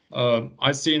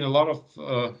 I've seen a lot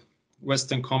of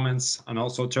Western comments and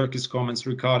also Turkish comments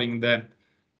regarding the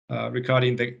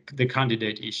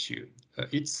candidate issue.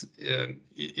 It's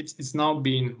now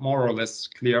been more or less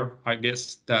clear, I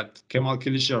guess, that Kemal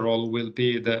Kılıçdaroğlu will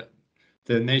be the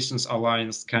nation's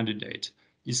alliance candidate.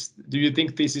 Do you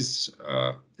think this is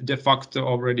de facto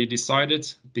already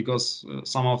decided, because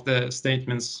some of the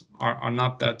statements are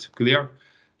not that clear,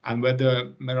 and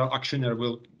whether Meral Akşener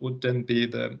would then be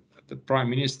the prime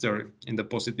minister in the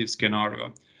positive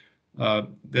scenario?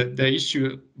 The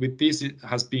issue with this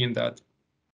has been that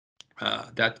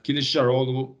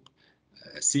Kılıçdaroğlu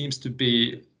seems to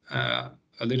be a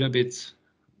little bit,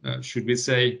 should we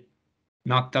say,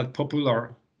 not that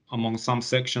popular among some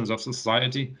sections of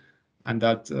society, and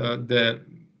that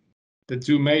the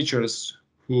two majors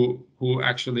who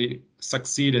actually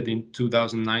succeeded in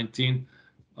 2019,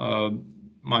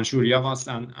 Mansur Yavaş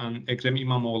and Ekrem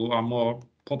İmamoğlu, are more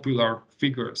popular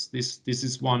figures. This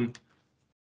is one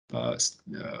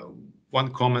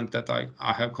comment that I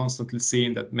have constantly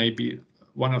seen, that maybe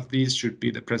one of these should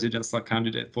be the presidential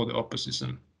candidate for the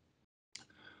opposition.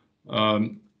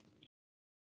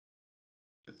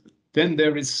 Then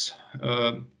there is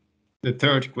the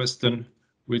third question,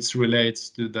 which relates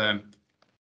to the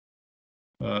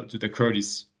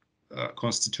Kurdish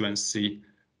constituency.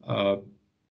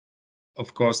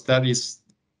 Of course, that is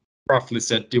roughly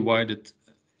said divided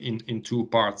in two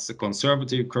parts. The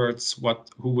conservative Kurds,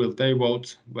 who will they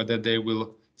vote? Whether they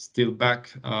will still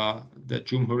back the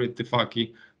Cumhur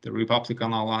İttifakı, the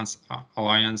Republican Alliance,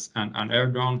 and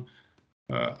Erdoğan.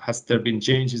 Has there been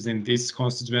changes in this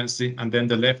constituency? And then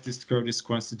the leftist Kurdish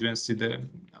constituency,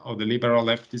 or the liberal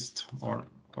leftist, or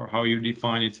how you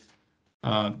define it.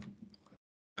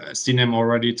 Sinem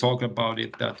already talked about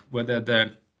it, that whether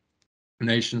the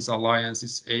nation's alliance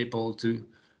is able to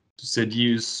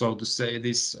seduce, so to say,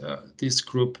 this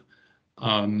group.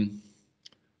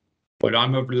 What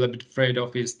I'm a little bit afraid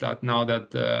of is that now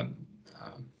that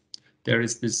there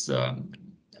is this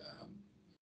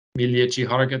Milliyetçi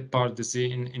Hareket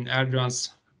Partisi in Erdoğan's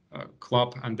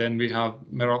club, and then we have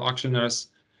Meral Akşener's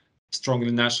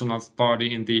strongly nationalist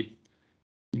party in the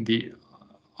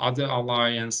other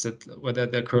alliance, that whether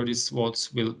the Kurdish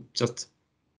votes will just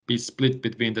be split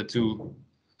between the two,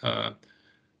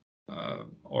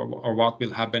 or what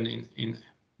will happen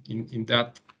in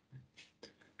that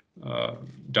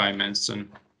dimension.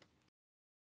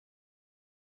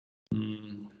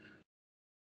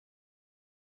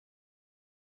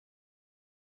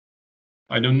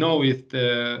 I don't know if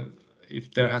there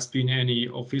has been any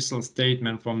official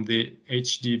statement from the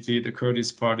HDP, the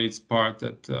Kurdish party's part,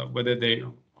 that whether they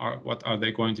are, what are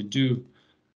they going to do,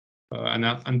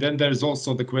 and then there's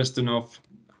also the question of,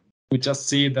 we just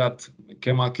see that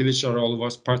Kemal Kılıçdaroğlu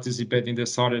was participating in the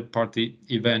Saadet Party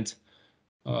event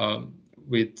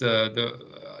with the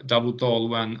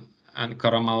Davutoğlu and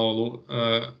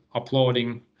Karamoğlu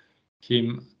applauding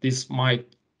him. This might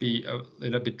be a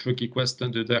little bit tricky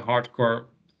question to the hardcore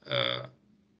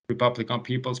Republican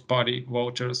People's Party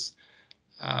voters,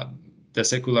 the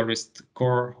secularist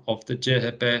core of the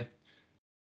CHP.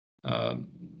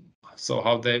 So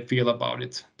how they feel about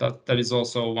it, that is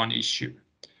also one issue.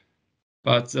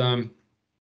 But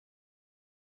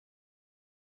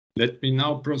let me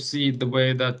now proceed the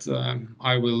way that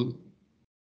I will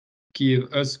give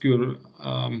Özgür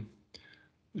a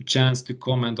chance to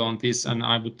comment on this, and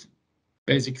I would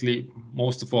basically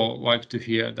most of all like to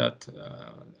hear that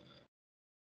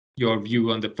your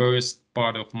view on the first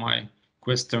part of my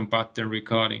question pattern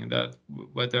regarding that,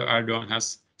 whether Erdoğan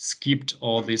has skipped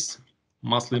all this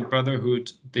Muslim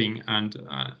Brotherhood thing and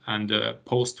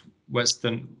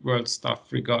post-Western world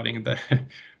stuff regarding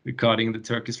the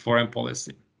Turkish foreign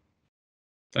policy.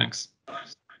 Thanks.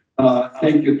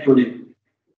 Thank you, Tony.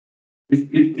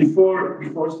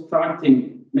 Before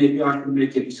starting, maybe I can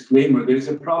make a disclaimer. There is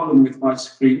a problem with my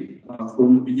screen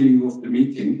from the beginning of the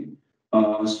meeting.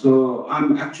 So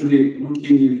I'm actually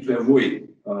looking into a void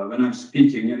when I'm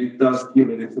speaking, and it does feel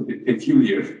a little bit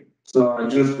peculiar. So I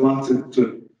just wanted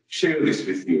to share this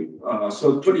with you.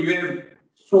 So Tony, you have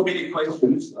so many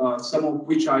questions, some of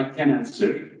which I can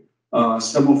answer,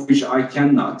 some of which I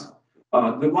cannot.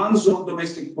 The ones on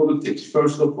domestic politics,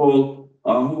 first of all,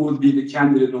 who would be the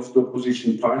candidate of the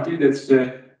opposition party? That's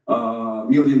a $1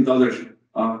 million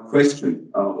question,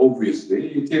 obviously.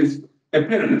 It is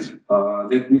apparent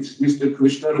that Mr.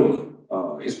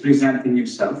 Kılıçdaroğlu is presenting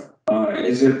himself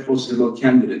as a possible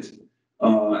candidate.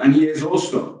 And he has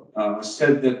also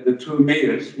said that the two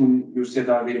mayors, whom you said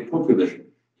are very popular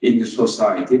in the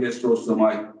society, that's also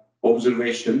my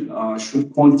observation,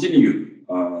 should continue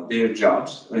their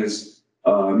jobs as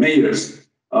mayors.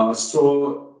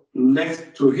 So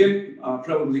left to him,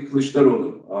 probably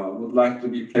Kılıçdaroğlu would like to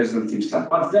be president himself.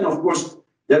 But then, of course,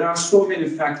 there are so many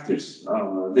factors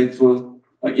that will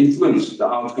influence the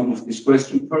outcome of this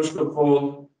question. First of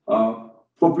all,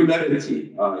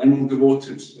 popularity among the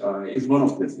voters is one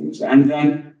of the things. And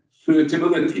then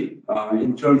suitability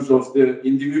in terms of the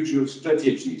individual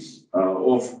strategies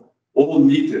of all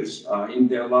leaders in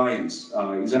the alliance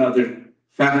is another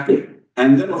factor.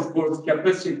 And then, of course,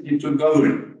 capacity to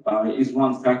govern is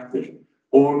one factor,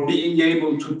 or being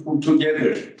able to put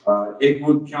together a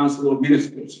good council of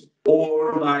ministers,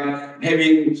 or like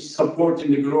having support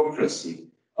in the bureaucracy.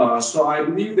 So I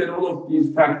believe that all of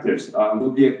these factors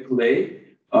will be at play,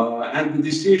 and the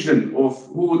decision of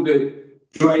who the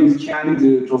joint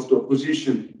candidate of the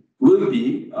opposition will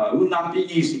not be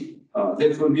easy.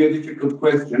 That will be a difficult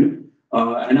question,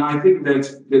 and I think that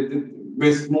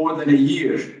with more than a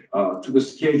year to the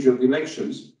scheduled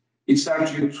elections, it's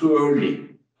actually too early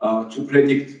to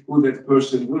predict who that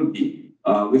person will be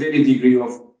with any degree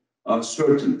of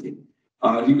certainty.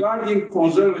 Regarding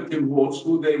conservative votes,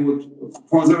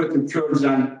 conservative Kurds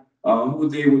and who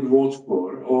they would vote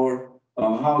for, or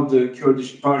how the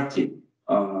Kurdish party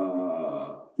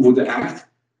would act.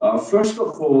 First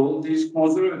of all, these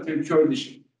conservative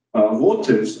Kurdish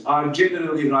voters are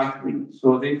generally right-wing.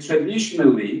 So they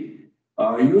traditionally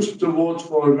used to vote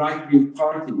for right-wing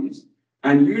parties,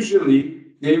 and usually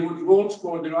they would vote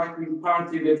for the right-wing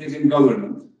party that is in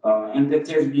government, and that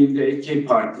has been the AK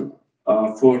party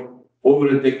for over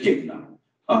a decade now.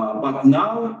 But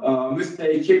now, with the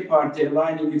AK party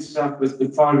aligning itself with the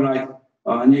far-right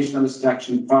Nationalist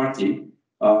Action Party,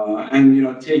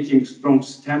 and taking strong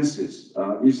stances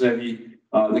vis-a-vis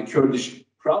the Kurdish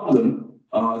problem,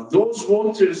 those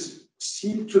voters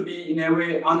seem to be in a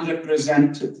way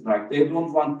unrepresented. Like they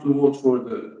don't want to vote for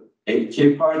the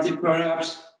AK party,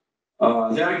 perhaps.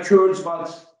 They are Kurds, but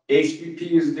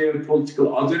HDP is their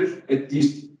political other, at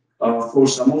least for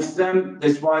some of them.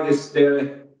 That's why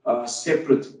they're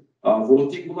separate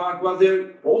voting bloc, but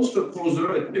they're also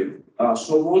conservative.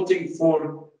 So voting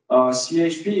for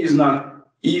CHP is not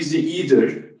easy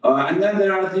either. And then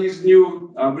there are these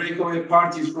new breakaway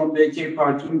parties from the AK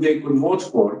party whom they could vote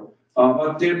for,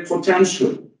 but their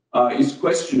potential is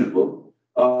questionable.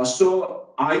 So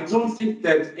I don't think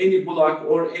that any bloc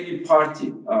or any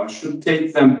party should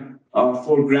take them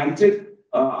for granted.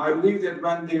 I believe that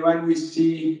when we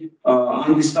see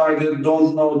undecided,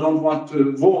 don't know, don't want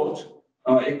to vote,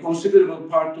 a considerable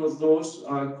part of those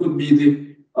could be the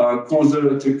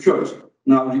conservative Kurds.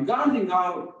 Now, regarding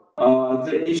how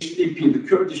the HDP, the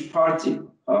Kurdish party,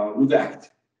 would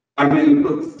act, I mean,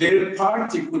 look, their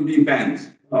party could be banned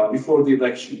before the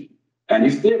election. And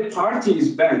if their party is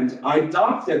banned, I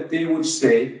doubt that they would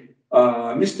say,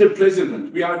 Mr.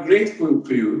 President, we are grateful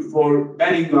to you for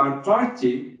banning our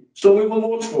party, so we will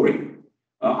vote for you.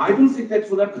 I don't think that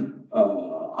will happen.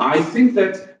 I think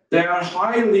that they are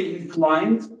highly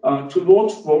inclined to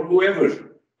vote for whoever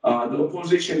the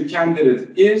opposition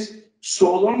candidate is,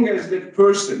 so long as that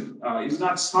person is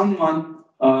not someone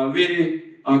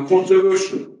very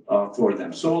controversial for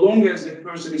them. So long as that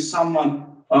person is someone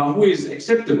who is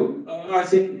acceptable, I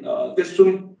think that's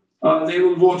whom they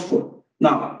will vote for.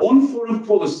 Now, on foreign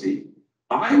policy,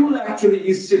 I will actually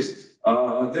insist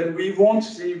that we won't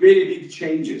see very big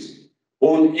changes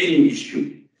on any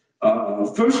issue.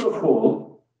 First of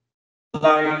all,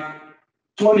 like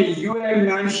Tony, you have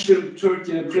mentioned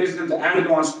Turkey, President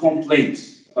Erdoğan's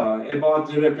complaints about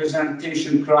the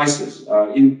representation crisis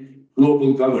in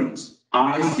global governance.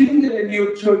 I think that a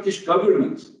new Turkish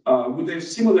government would have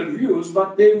similar views,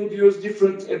 but they would use a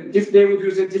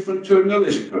different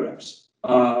terminology, perhaps,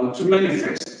 to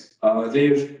manifest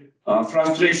their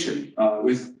frustration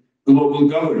with global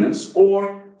governance,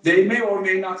 or they may or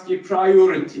may not give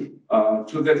priority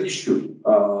to that issue,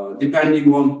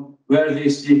 depending on where they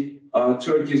see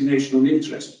Turkey's national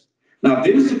interest. Now,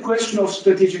 there is the question of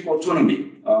strategic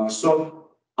autonomy. So,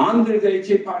 under the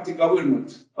AK party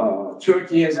government,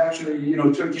 Turkey has actually,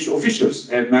 Turkish officials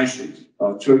have mentioned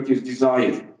Turkey's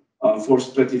desire for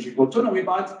strategic autonomy,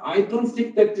 but I don't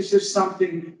think that this is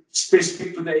something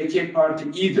specific to the AK party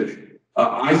either.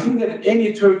 I think that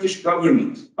any Turkish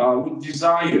government would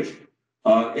desire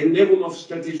a level of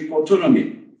strategic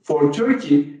autonomy for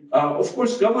Turkey. Of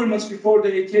course, governments before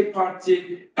the AK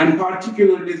party, and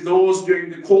particularly those during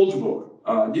the Cold War,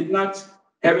 did not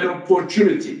have an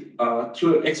opportunity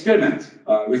to experiment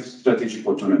with strategic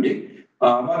autonomy.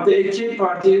 But the AK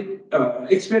party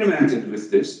experimented with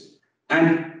this.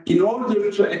 And in order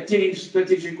to attain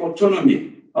strategic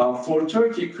autonomy for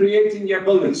Turkey, creating a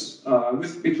balance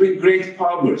between great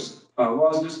powers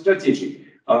was the strategy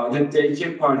that the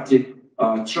AK party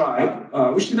tried,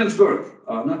 which didn't work,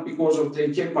 not because of the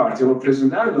AK party or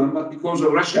President Erdoğan, but because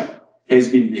of Russia has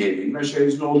been behaving. Russia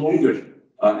is no longer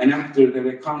an actor that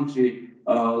a country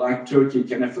like Turkey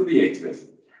can affiliate with.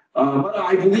 But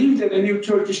I believe that a new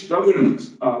Turkish government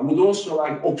would also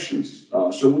like options,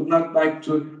 so would not like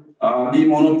to be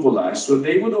monopolized. So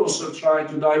they would also try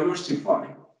to diversify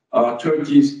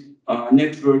Turkey's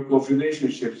network of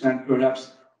relationships and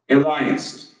perhaps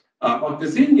alliances. But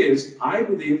the thing is, I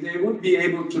believe they would be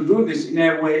able to do this in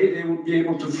a way, they would be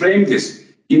able to frame this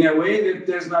in a way that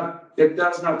does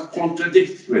not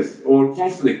contradict with or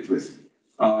conflict with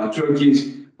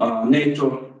Turkey's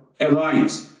NATO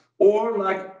alliance. Or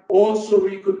like also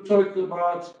we could talk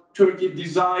about Turkey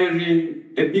desiring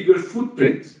a bigger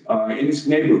footprint in its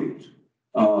neighborhood.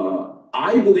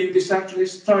 I believe this actually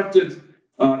started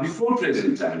before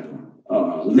President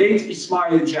Erdoğan. Late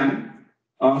Ismail Cem,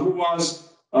 who was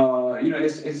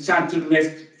a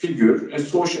center-left figure,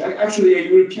 actually a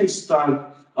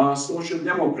European-style social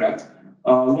democrat,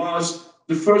 was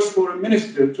the first foreign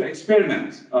minister to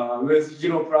experiment with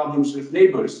zero problems with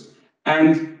neighbors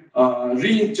and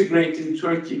reintegrating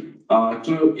Turkey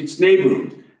to its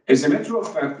neighborhood. As a matter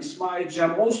of fact, Ismail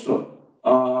Cem also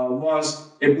was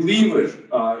a believer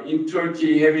in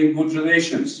Turkey having good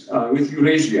relations with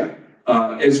Eurasia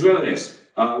as well as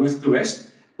with the West.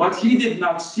 But he did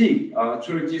not see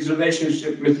Turkey's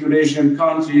relationship with Eurasian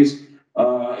countries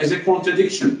as a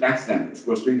contradiction back then, of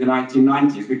course, in the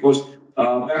 1990s, because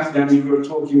back then we were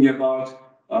talking about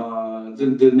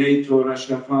the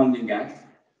NATO-Russia Founding Act.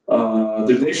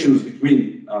 The relations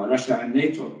between Russia and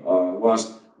NATO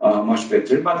was much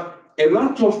better. But a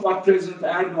lot of what President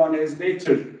Erdoğan has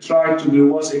later tried to do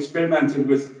was experimented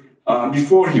with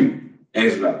before him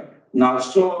as well. Now,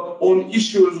 so on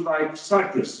issues like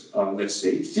Cyprus, let's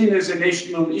say, seen as a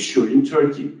national issue in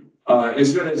Turkey,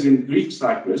 as well as in Greek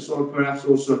Cyprus, or perhaps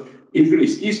also in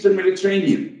Greece. Eastern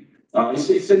Mediterranean,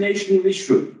 it's a national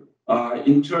issue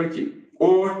in Turkey.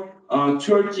 Or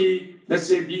Turkey, let's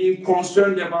say, being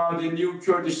concerned about a new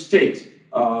Kurdish state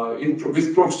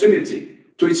with proximity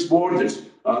to its borders.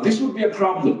 This would be a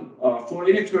problem for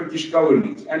any Turkish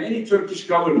government, and any Turkish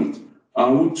government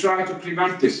would try to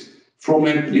prevent this from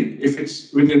happening if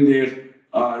it's within their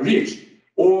reach.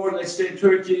 Or let's say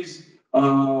Turkey's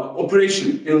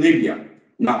operation in Libya.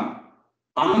 Now,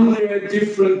 under a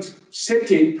different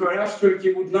setting, perhaps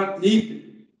Turkey would not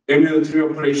need a military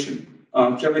operation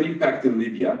to have an impact in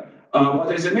Libya.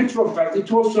 But as a matter of fact,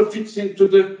 it also fits into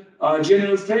the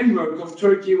general framework of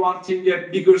Turkey wanting a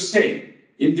bigger say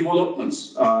in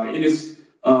developments in its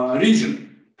region.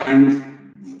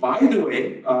 And by the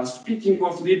way, speaking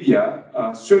of Libya,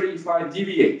 sorry if I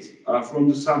deviate from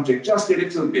the subject just a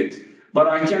little bit, but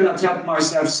I cannot help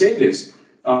myself say this.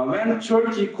 When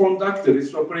Turkey conducted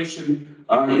its operation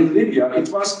in Libya, it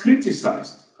was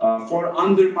criticized for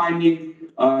undermining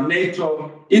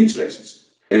NATO interests.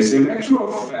 As a matter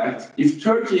of fact, if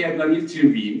Turkey had not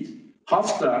intervened,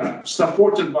 Haftar,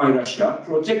 supported by Russia,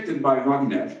 protected by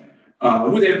Wagner,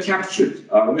 would have captured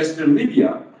Western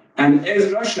Libya. And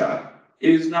as Russia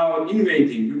is now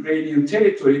invading Ukrainian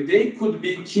territory, they could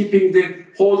be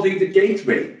holding the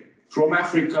gateway from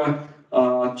Africa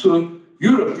to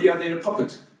Europe via their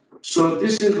puppet. So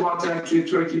this is what actually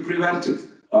Turkey prevented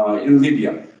in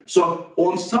Libya. So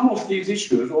on some of these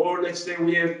issues, or let's say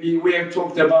we have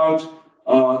talked about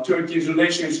Turkey's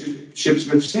relationships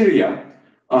with Syria,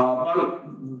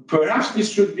 but perhaps this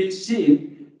should be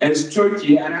seen as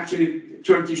Turkey, and actually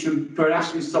Turkey should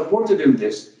perhaps be supported in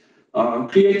this,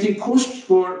 creating costs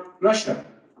for Russia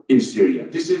in Syria.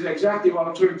 This is exactly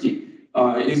what Turkey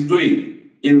is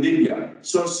doing in Libya.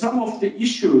 So some of the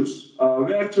issues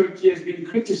where Turkey has been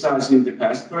criticized in the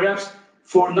past, perhaps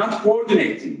for not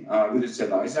coordinating with its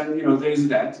allies, and there is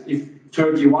that. If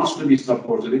Turkey wants to be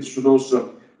supported, it should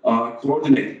also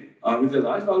coordinate with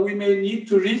allies. But we may need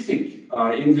to rethink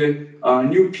in the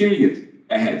new period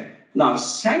ahead. Now,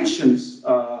 sanctions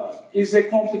is a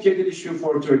complicated issue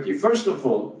for Turkey. First of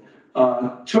all,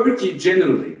 Turkey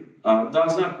generally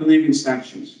does not believe in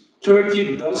sanctions.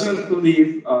 Turkey doesn't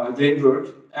believe they work,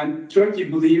 and Turkey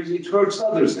believes it hurts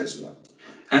others as well.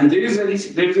 And there is a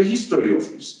history of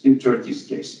this in Turkey's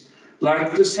case.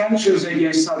 Like the sanctions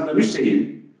against Saddam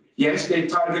Hussein, yes, they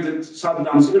targeted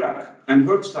Saddam's Iraq and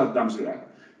hurt Saddam's Iraq.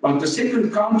 But the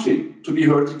second country to be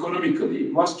hurt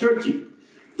economically was Turkey.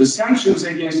 The sanctions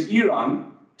against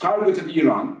Iran targeted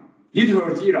Iran, did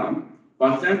hurt Iran,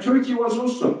 but then Turkey was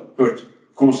also hurt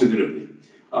considerably.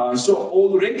 So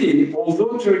already,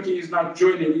 although Turkey is not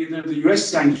joining either the US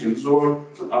sanctions or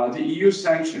the EU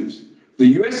sanctions, the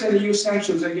US and EU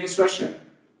sanctions against Russia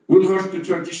will hurt the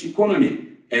Turkish economy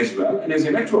as well. And as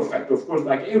a matter of fact, of course,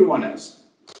 like everyone else,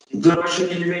 the Russian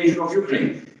invasion of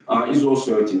Ukraine is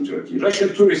also hurting Turkey.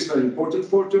 Russian tourists are important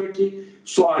for Turkey,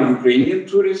 so are Ukrainian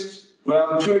tourists.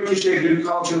 Well, Turkish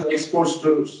agricultural exports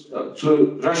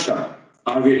to Russia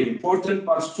are very important,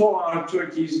 but so are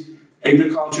Turkey's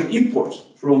agricultural imports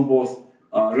from both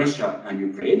Russia and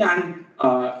Ukraine. And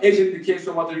as in the case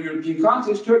of other European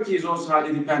countries, Turkey is also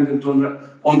highly dependent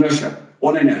on Russia,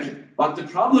 on energy. But the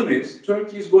problem is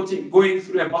Turkey is going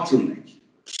through a bottleneck.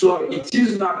 So it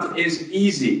is not as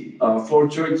easy for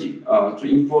Turkey to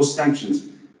impose sanctions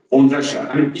on Russia.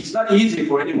 I mean, it's not easy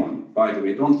for anyone, by the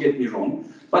way, don't get me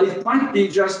wrong, but it might be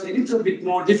just a little bit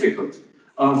more difficult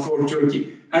for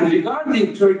Turkey. And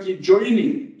regarding Turkey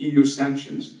joining EU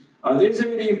sanctions, there's a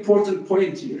very important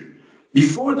point here.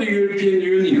 Before the European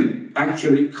Union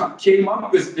actually came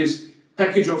up with this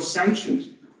package of sanctions,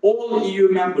 all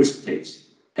EU member states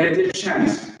had a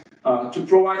chance to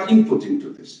provide input into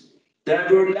this. There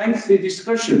were lengthy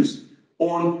discussions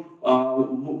on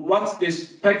what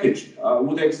this package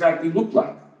would exactly look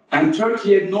like. And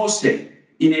Turkey had no say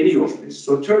in any of this.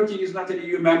 So Turkey is not an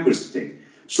EU member state.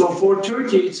 So for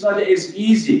Turkey, it's not as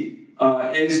easy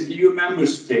as EU member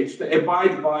states to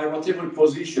abide by whatever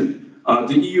position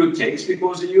the EU takes,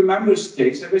 because the EU member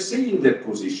states have a say in that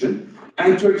position,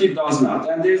 and Turkey does not.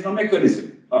 And there is no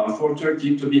mechanism for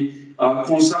Turkey to be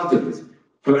consulted with.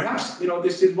 Perhaps,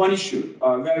 this is one issue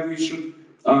where we should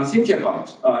think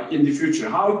about in the future.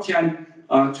 How can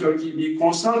Turkey be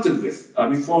consulted with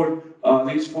before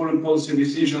these foreign policy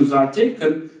decisions are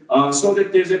taken, so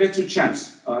that there's a better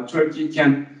chance Turkey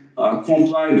can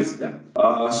comply with them.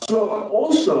 So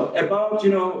also about,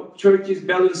 Turkey's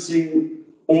balancing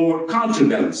or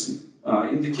counterbalancing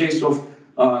in the case of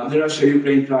the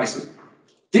Russia-Ukraine crisis.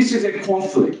 This is a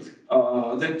conflict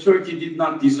that Turkey did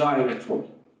not desire at all.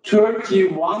 Turkey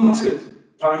wanted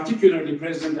particularly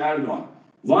President Erdoğan,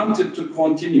 wanted to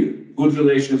continue good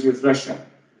relations with Russia,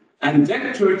 and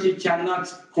that Turkey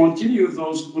cannot continue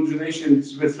those good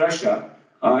relations with Russia,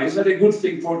 is that a good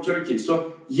thing for Turkey?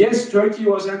 So yes, Turkey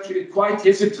was actually quite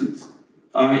hesitant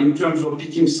in terms of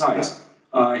picking sides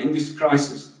in this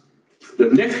crisis.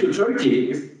 But left to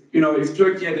Turkey, if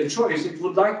Turkey had a choice, it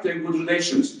would like to have good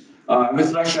relations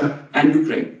with Russia and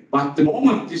Ukraine. But the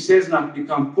moment this has not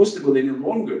become possible any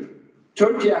longer,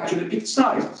 Turkey actually picked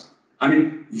sides. I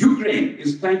mean, Ukraine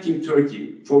is thanking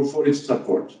Turkey for its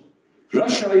support.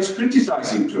 Russia is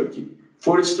criticizing Turkey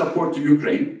for its support to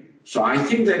Ukraine. So I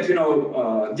think that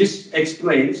this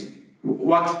explains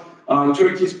what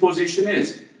Turkey's position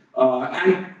is,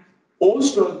 and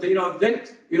also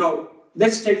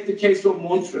let's take the case of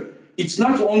Montreux. It's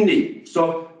not only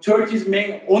so Turkey's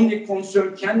only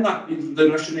concern cannot be the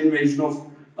Russian invasion of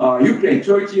Ukraine.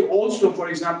 Turkey also, for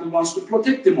example, wants to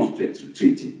protect the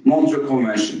Montreux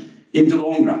Convention in the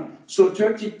long run. So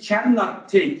Turkey cannot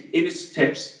take any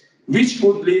steps which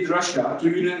would lead Russia to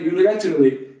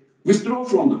unilaterally withdraw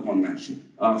from the convention,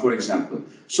 for example.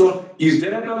 So is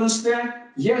there a balance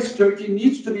there? Yes, Turkey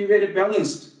needs to be very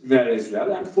balanced there as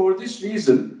well. And for this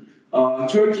reason,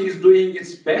 Turkey is doing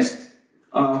its best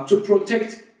to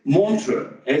protect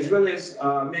Montreux as well as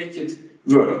make it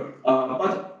work.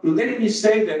 But let me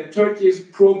say that Turkey is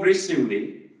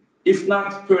progressively, if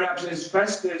not perhaps as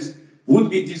fast as would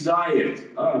be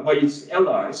desired by its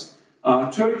allies,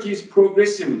 Turkey is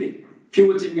progressively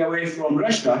pivoting away from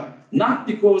Russia, not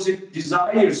because it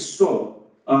desires so,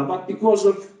 but because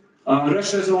of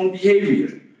Russia's own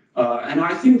behavior. And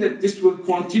I think that this will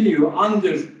continue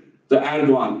under the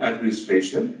Erdoğan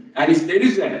administration, and if there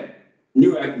is a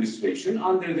new administration,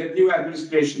 under that new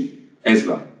administration as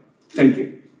well. Thank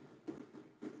you.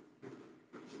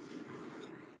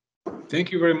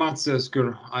 Thank you very much,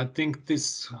 Özgür. I think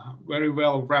this very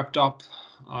well wrapped up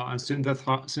and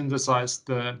synthesized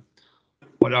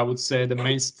what I would say the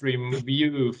mainstream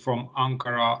view from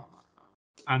Ankara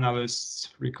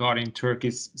analysts regarding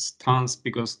Turkey's stance,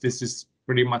 because this is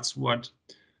pretty much what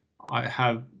I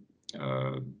have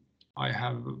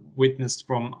witnessed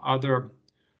from other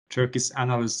Turkish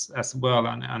analysts as well,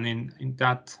 and in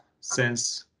that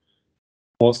sense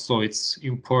also it's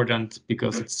important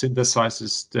because it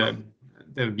synthesizes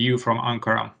the view from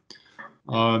Ankara.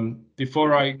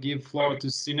 Before I give floor to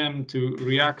Sinem to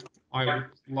react, I would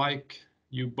like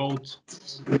you both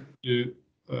to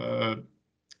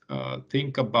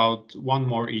think about one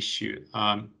more issue.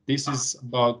 This is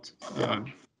about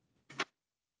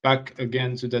back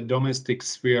again to the domestic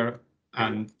sphere,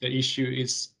 and the issue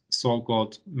is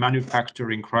so-called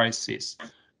manufacturing crisis.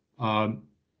 I'm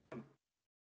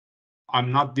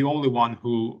not the only one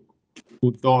who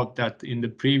thought that in the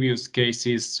previous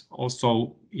cases,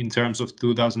 also in terms of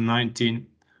 2019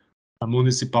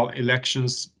 municipal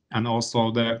elections and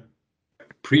also the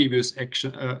previous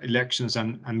elections,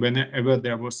 and whenever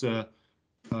there was a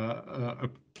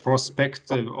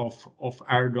perspective of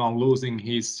Erdoğan losing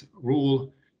his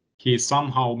rule, he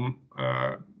somehow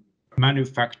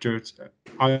manufactured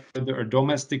either a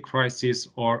domestic crisis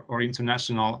or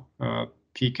international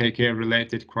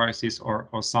PKK-related crisis or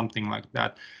something like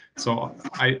that. So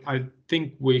I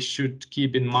think we should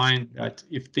keep in mind that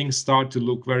if things start to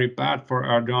look very bad for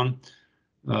Erdoğan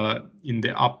in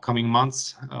the upcoming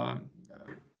months,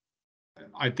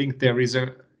 I think there is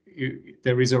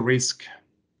a risk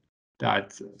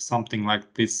that something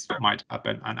like this might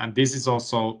happen, and this is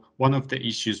also one of the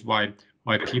issues why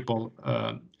people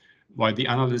why the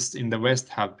analysts in the West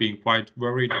have been quite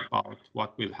worried about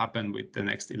what will happen with the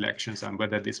next elections and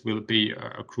whether this will be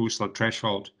a crucial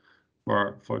threshold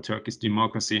for Turkish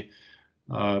democracy.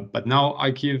 But now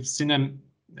I give Sinem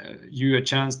you a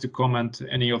chance to comment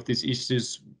any of these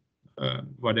issues,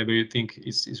 whatever you think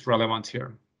is relevant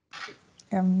here.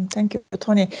 Thank you,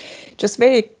 Tony. Just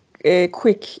very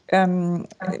quick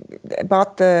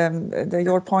about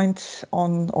your point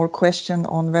on or question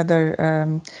on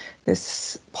whether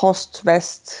this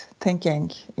post-West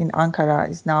thinking in Ankara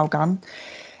is now gone.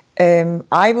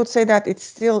 I would say that it's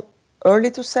still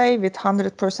early to say with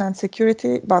 100%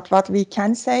 security, but what we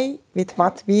can say with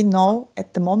what we know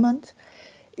at the moment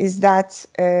is that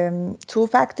two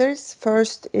factors.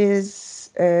 First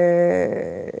is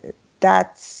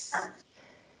that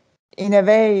in a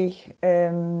way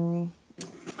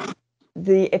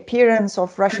the appearance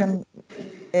of Russian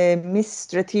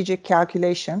mis-strategic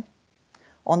calculation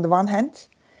on the one hand,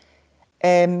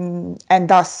 and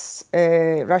thus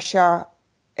Russia,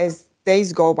 as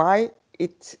days go by,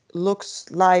 it looks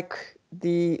like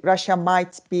Russia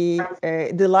might be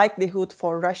the likelihood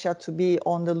for Russia to be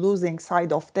on the losing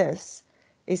side of this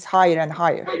is higher and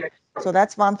higher. So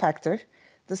that's one factor.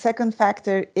 The second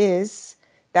factor is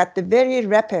that the very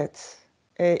rapid,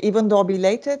 even though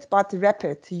belated, but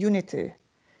rapid unity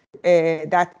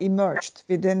that emerged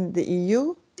within the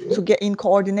EU to get in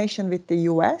coordination with the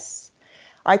US.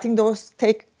 I think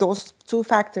those two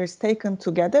factors taken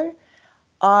together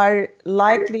are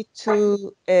likely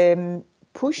to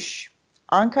push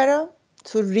Ankara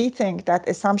to rethink that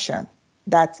assumption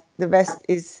that the West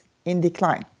is in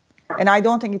decline. And I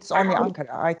don't think it's only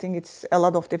Ankara. I think it's a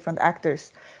lot of different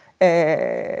actors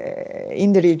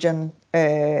in the region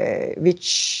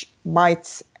which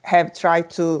might have tried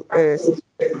to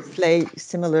play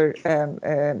similar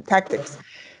tactics.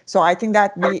 So I think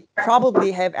that we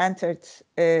probably have entered,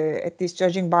 at least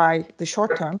judging by the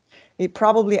short term, we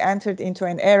probably entered into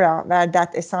an era where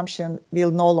that assumption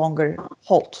will no longer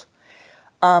hold.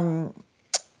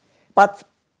 But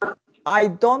I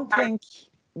don't think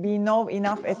we know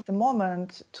enough at the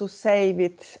moment to say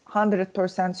with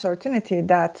 100% certainty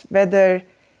that whether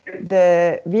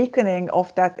the weakening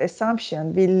of that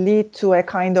assumption will lead to a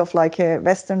kind of like a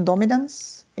Western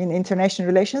dominance in international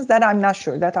relations. That I'm not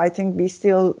sure. That I think we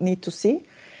still need to see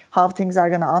how things are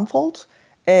going to unfold.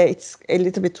 It's a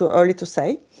little bit too early to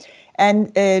say.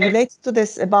 And related to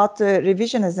this about the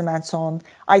revisionism and so on,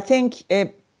 I think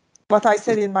what I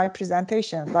said in my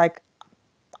presentation, like,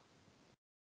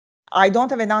 I don't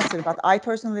have an answer, but I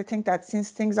personally think that since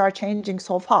things are changing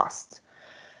so fast,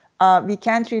 we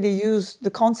can't really use the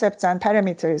concepts and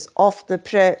parameters of the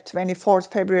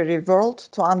pre-24th February world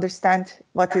to understand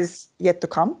what is yet to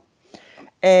come.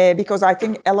 Because I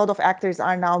think a lot of actors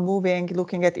are now moving,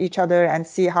 looking at each other and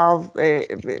see how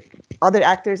other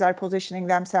actors are positioning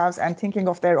themselves and thinking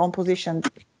of their own position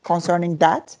concerning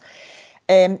that.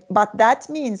 But that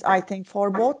means, I think,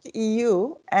 for both the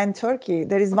EU and Turkey,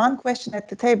 there is one question at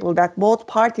the table that both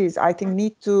parties, I think,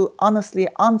 need to honestly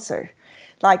answer.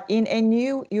 Like, in a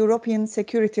new European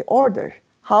security order,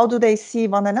 how do they see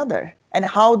one another? And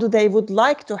how do they would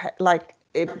like to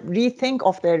rethink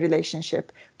of their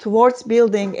relationship towards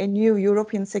building a new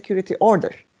European security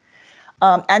order?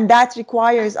 And that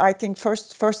requires, I think,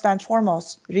 first and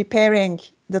foremost, repairing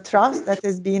the trust that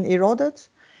has been eroded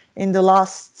in the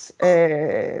last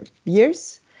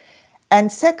years.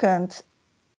 And second,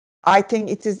 I think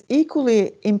it is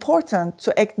equally important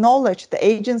to acknowledge the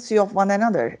agency of one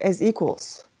another as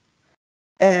equals.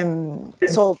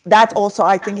 So that also,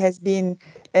 I think, has been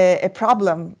a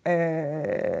problem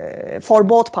for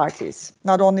both parties,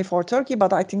 not only for Turkey,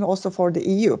 but I think also for the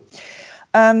EU.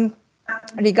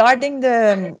 Regarding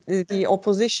the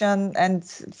opposition and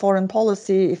foreign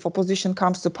policy, if opposition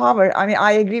comes to power, I mean,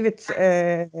 I agree with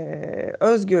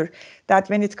Özgür that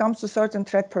when it comes to certain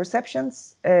threat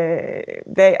perceptions,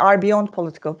 they are beyond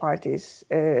political parties.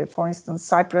 For instance,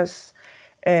 Cyprus,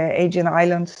 Aegean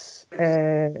Islands,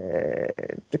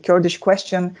 the Kurdish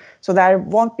question. So there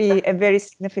won't be a very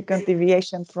significant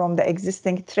deviation from the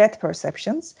existing threat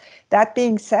perceptions. That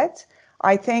being said,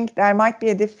 I think there might be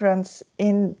a difference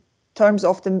in terms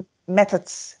of the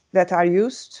methods that are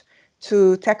used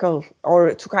to tackle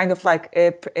or to kind of like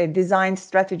design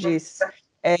strategies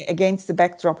against the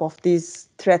backdrop of these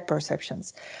threat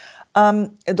perceptions.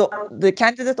 The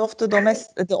candidate of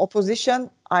the opposition,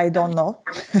 I don't know.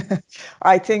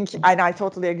 I think, and I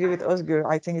totally agree with Özgür,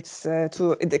 I think it's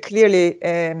clearly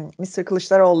Mr.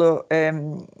 Kılıçdaroğlu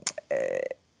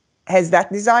has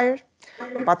that desire,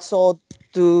 but so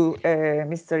do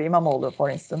Mr. İmamoğlu, for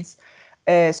instance.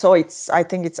 So I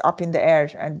think it's up in the air,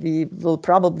 and we will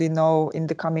probably know in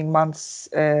the coming months,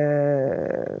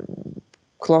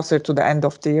 closer to the end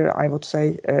of the year, I would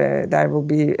say, there will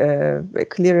be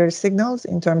clearer signals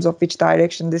in terms of which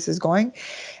direction this is going.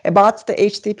 About the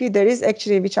HDP, there is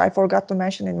actually, which I forgot to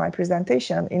mention in my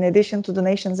presentation, in addition to the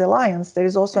Nations Alliance, there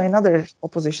is also another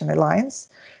opposition alliance,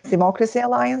 Democracy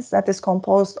Alliance, that is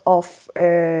composed of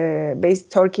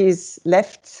Turkey's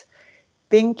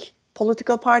left-wing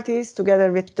political parties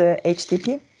together with the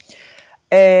HDP.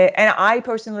 And I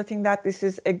personally think that this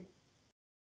is,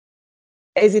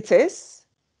 as it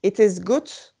is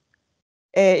good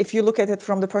if you look at it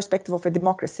from the perspective of a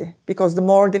democracy, because the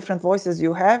more different voices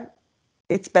you have,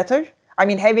 it's better. I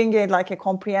mean, having a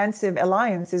comprehensive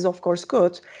alliance is of course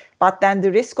good, but then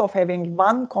the risk of having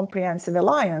one comprehensive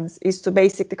alliance is to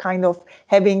basically kind of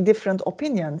having different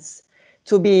opinions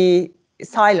to be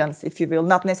silenced, if you will,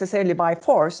 not necessarily by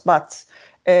force, but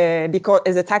because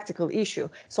as a tactical issue.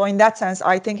 So in that sense,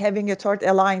 I think having a third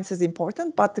alliance is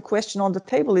important, but the question on the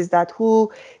table is that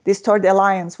who this third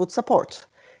alliance would support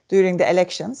during the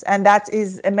elections. And that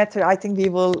is a matter I think we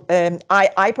will,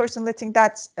 I personally think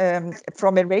that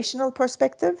from a rational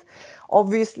perspective,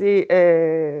 obviously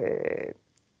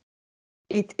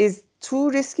it is too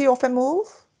risky of a move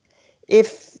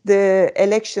if the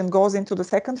election goes into the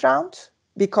second round,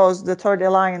 because the third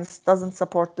alliance doesn't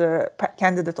support the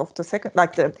candidate of the second,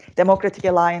 like the Democratic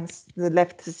Alliance, the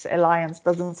leftist alliance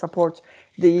doesn't support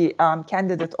the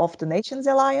candidate of the Nations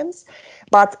Alliance.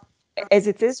 But as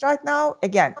it is right now,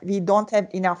 again, we don't have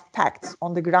enough facts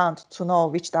on the ground to know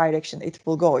which direction it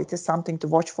will go. It is something to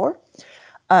watch for.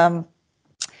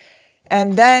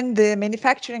 And then the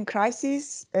manufacturing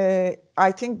crisis,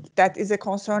 I think that is a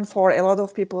concern for a lot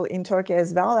of people in Turkey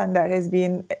as well. And there has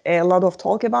been a lot of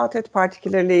talk about it,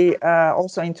 particularly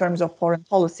also in terms of foreign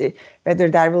policy, whether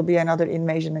there will be another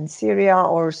invasion in Syria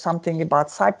or something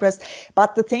about Cyprus.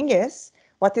 But the thing is,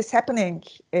 what is happening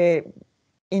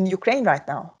in Ukraine right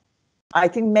now, I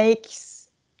think makes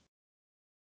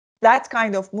that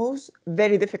kind of moves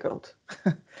very difficult.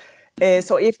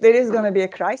 So if there is going to be a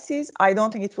crisis, I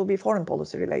don't think it will be foreign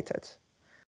policy related.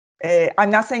 I'm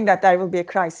not saying that there will be a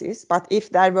crisis, but if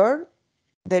there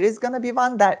is going to be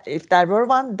one. That if there were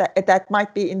one, that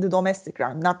might be in the domestic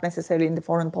realm, not necessarily in the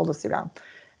foreign policy realm.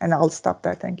 And I'll stop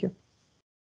there. Thank you.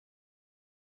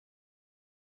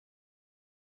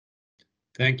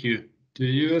 Thank you. Do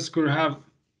you, Özgür, have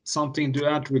something to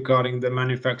add regarding the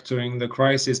manufacturing, the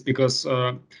crisis? Because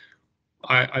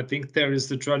I think there is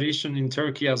the tradition in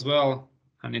Turkey as well,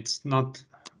 and it's not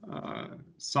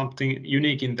something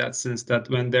unique in that sense, that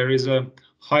when there is a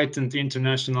heightened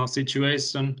international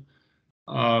situation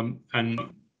and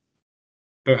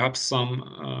perhaps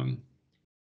some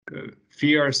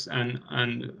fears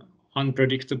and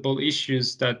unpredictable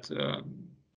issues, that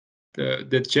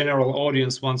the general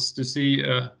audience wants to see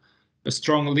a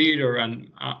strong leader.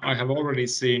 And I have already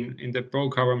seen in the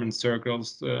pro-government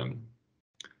circles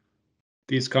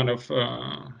these kind of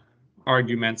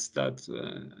arguments that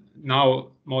now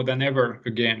more than ever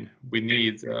again we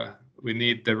need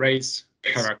the race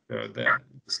character, the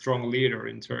strong leader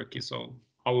in Turkey. So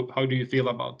how do you feel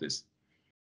about this?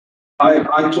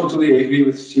 I totally agree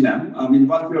with Sinem. I mean,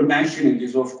 what we're mentioning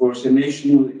is, of course, a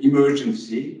national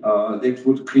emergency that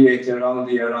would create a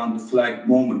rally around the flag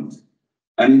moment.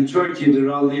 And in Turkey, the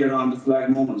rally around the flag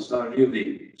moments are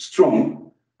really strong.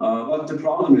 But the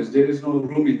problem is there is no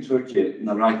room in Turkey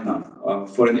right now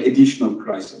for an additional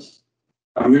crisis.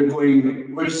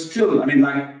 We're still, I mean,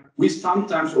 like, we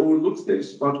sometimes overlook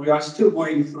this, but we are still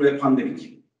going through a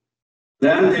pandemic.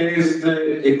 Then there is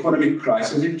the economic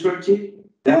crisis in Turkey.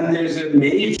 Then there's a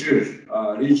major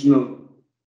regional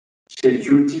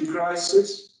security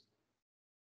crisis.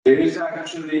 There is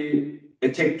actually a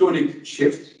tectonic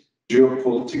shift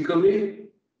geopolitically.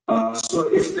 So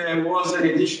if there was an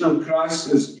additional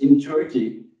crisis in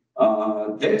Turkey,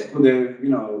 that could have,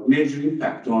 major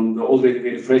impact on the already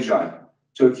very fragile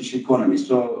Turkish economy.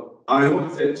 So I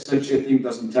hope that such a thing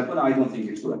doesn't happen. I don't think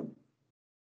it will.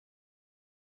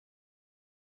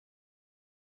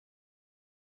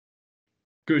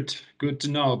 Good to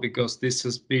know, because this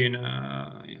has been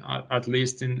at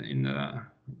least in the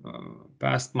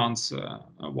past months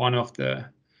one of the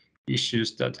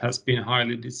issues that has been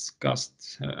highly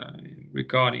discussed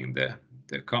regarding the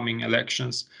coming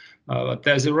elections. But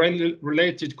there's a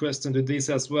related question to this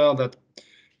as well, that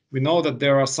we know that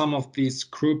there are some of these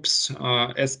groups,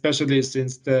 especially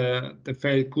since the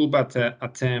failed coup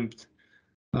attempt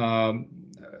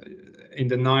in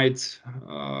the night,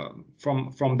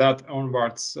 from that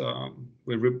onwards,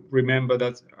 we remember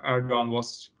that Erdoğan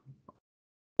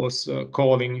was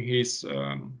calling his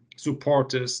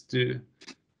supporters to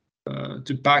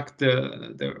back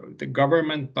the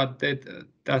government, but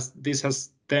this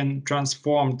has then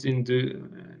transformed into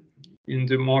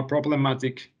more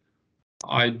problematic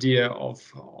idea of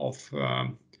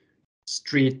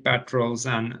street patrols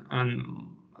and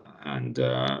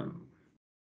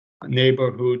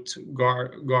neighborhood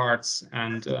guards.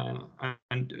 And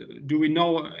do we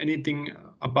know anything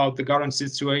about the current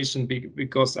situation?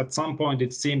 Because at some point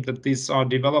it seemed that these are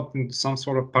developing some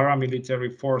sort of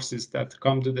paramilitary forces that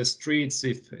come to the streets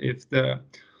if the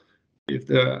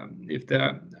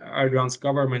Erdogan's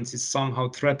government is somehow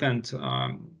threatened.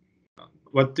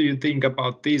 What do you think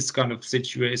about these kind of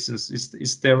situations?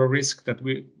 Is there a risk that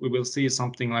we will see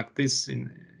something like this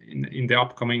in the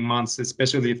upcoming months,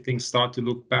 especially if things start to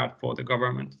look bad for the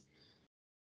government?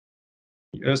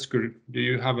 Özgür, do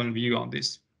you have a view on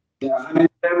this? Yeah, I mean,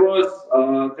 there was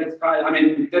that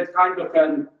kind of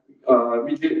an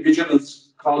vigilance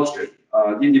culture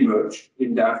did emerge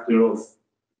in the after of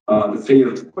the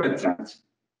failed coup attempt.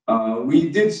 We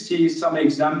did see some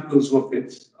examples of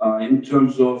it in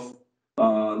terms of,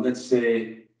 let's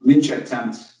say, lynch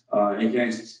attempts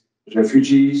against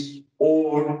refugees,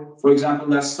 or, for example,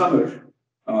 last summer,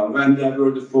 when there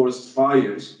were the forest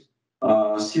fires,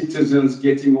 citizens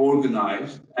getting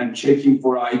organized and checking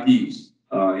for IDs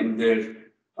in their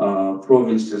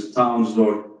provinces, towns,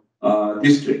 or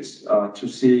districts to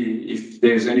see if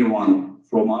there's anyone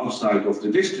from outside of the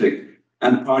district,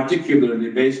 and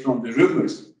particularly based on the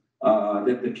rumors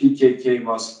that the PKK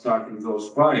was starting those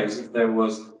fires, if there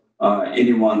was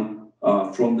anyone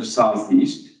from the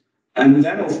southeast. And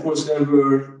then, of course, there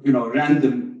were,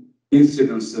 random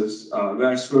incidences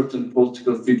where certain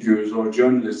political figures or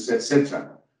journalists, etc.,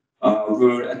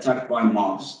 were attacked by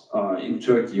mobs in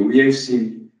Turkey. We have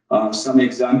seen some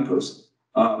examples.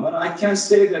 But I can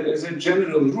say that as a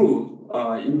general rule,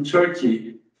 in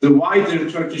Turkey, the wider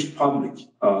Turkish public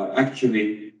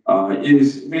actually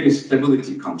is very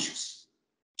stability conscious.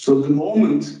 So the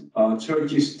moment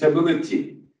Turkish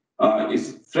stability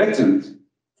is threatened,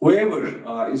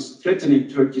 whoever is threatening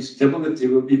Turkish stability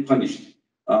will be punished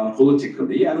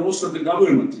politically. And also the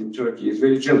government in Turkey is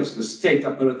very jealous. The state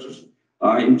apparatus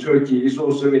in Turkey is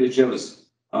also very jealous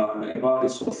about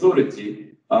its authority.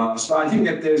 So I think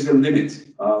that there is a limit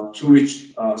to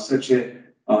which such a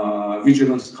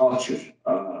vigilance culture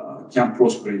can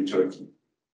prosper in Turkey.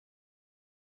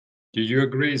 Do you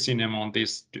agree, Sinem, on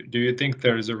this? Do you think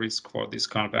there is a risk for this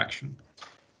kind of action?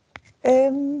 I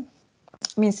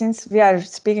mean, since we are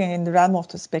speaking in the realm of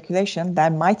the speculation, there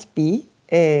might be,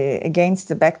 against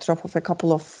the backdrop of a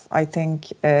couple of, I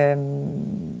think,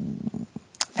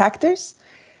 factors.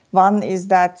 One is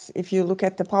that if you look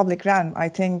at the public realm, I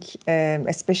think,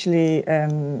 especially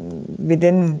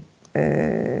within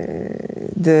the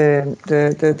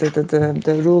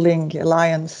ruling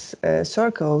alliance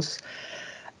circles,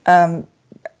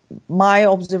 my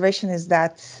observation is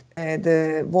that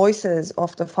the voices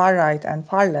of the far right and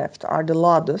far left are the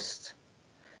loudest,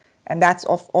 and that's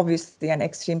obviously an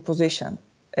extreme position.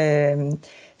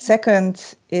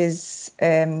 Second is,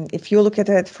 if you look at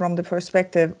it from the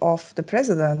perspective of the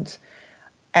president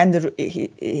and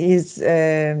his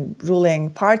ruling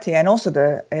party, and also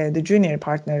the junior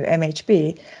partner,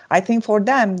 MHP, I think for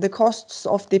them, the costs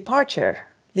of departure,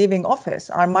 leaving office,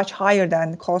 are much higher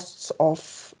than costs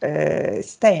of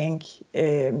staying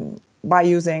by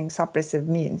using suppressive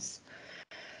means.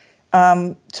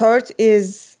 Third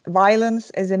is violence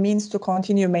as a means to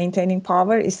continue maintaining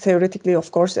power is theoretically,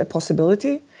 of course, a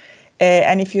possibility.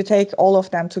 And if you take all of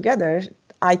them together,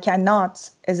 I cannot,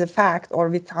 as a fact or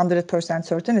with 100%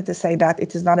 certainty, say that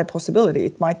it is not a possibility.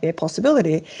 It might be a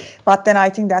possibility. But then I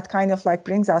think that kind of like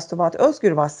brings us to what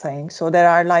Özgür was saying. So there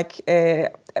are like,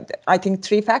 I think,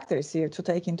 three factors here to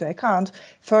take into account.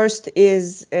 First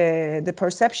is the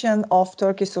perception of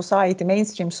Turkish society,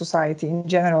 mainstream society in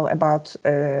general, about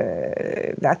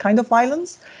that kind of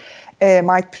violence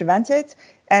might prevent it.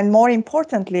 And more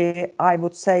importantly, I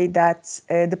would say that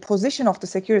the position of the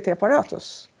security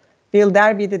apparatus will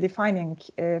there be the defining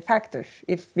factor.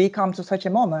 If we come to such a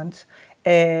moment,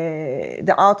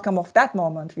 the outcome of that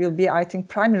moment will be, I think,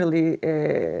 primarily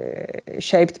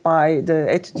shaped by the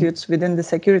attitudes within the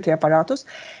security apparatus.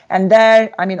 And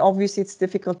there, I mean, obviously it's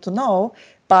difficult to know,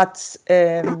 but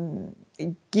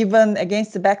given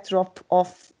against the backdrop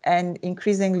of an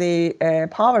increasingly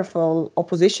powerful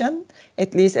opposition,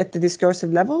 at least at the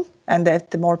discursive level and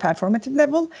at the more performative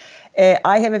level,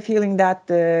 I have a feeling that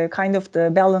the kind of the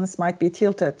balance might be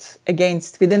tilted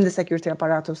against within the security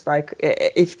apparatus. Like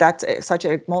if that such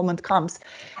a moment comes,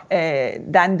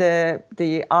 then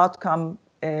the outcome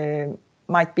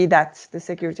might be that the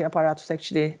security apparatus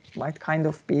actually might kind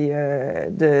of be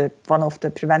the one of the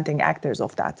preventing actors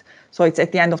of that. So it's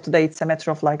at the end of the day, it's a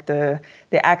matter of like the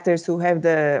actors who have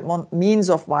the means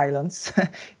of violence,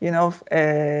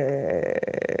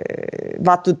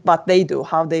 what they do,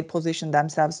 how they position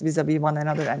themselves vis-a-vis one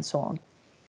another, and so on.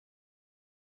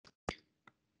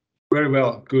 Very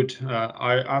well, good.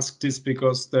 I asked this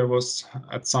because there was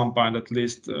at some point at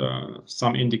least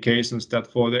some indications that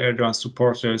for the Erdoğan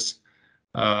supporters,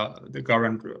 the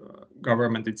current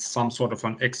government, it's some sort of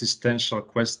an existential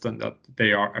question that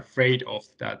they are afraid of,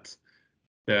 that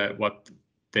what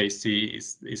they see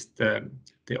is the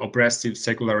oppressive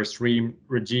secularist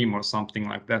regime or something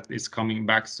like that is coming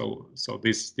back. So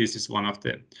this is one of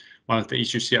the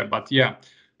issues here. But yeah,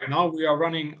 now we are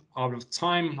running out of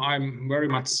time. I'm very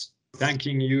much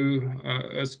thanking you,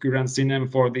 Özgür and Sinem,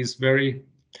 for this very,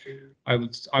 I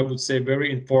would say, very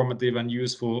informative and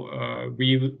useful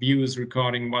views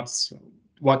regarding what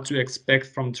to expect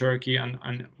from Turkey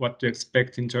and what to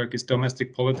expect in Turkey's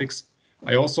domestic politics.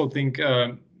 I also think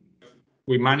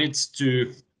we managed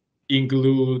to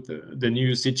include the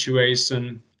new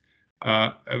situation,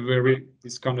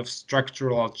 this kind of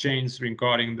structural change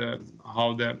regarding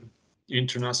how the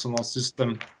international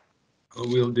system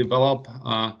will develop.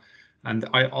 And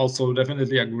I also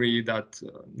definitely agree that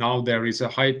now there is a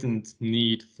heightened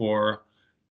need for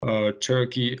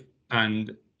Turkey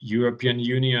and European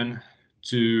Union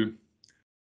to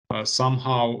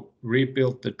somehow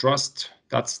rebuild the trust.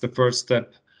 That's the first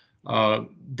step.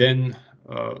 Then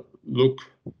look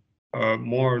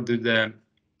more to the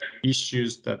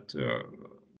issues that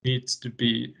needs to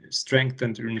be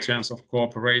strengthened in terms of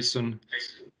cooperation.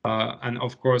 And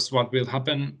of course, what will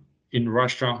happen in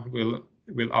Russia will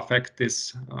affect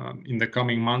this in the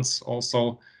coming months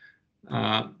also.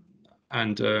 I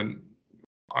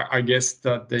guess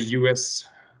that the US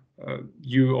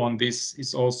view on this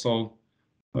is also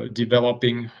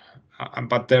developing,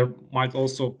 but there might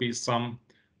also be some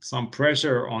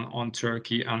pressure on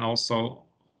Turkey and also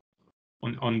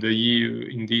on the EU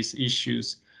in these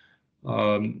issues.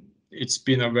 It's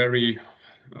been a very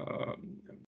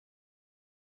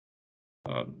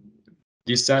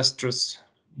disastrous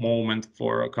moment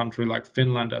for a country like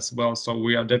Finland as well. So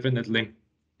we are definitely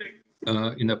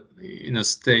in a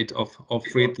state of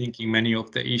rethinking many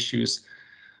of the issues,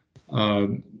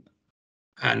 and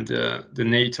the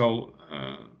NATO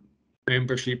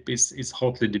membership is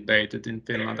hotly debated in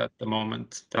Finland at the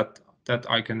moment. That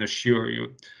I can assure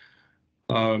you.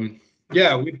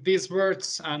 Yeah, with these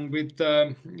words and with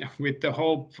the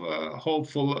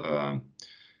hopeful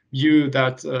view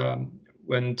that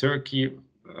when Turkey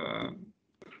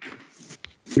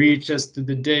reaches to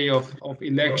the day of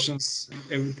elections,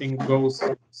 everything goes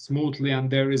smoothly and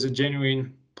there is a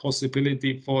genuine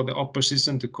possibility for the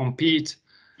opposition to compete,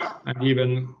 and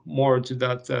even more to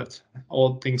that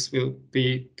all things will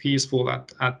be peaceful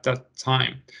at that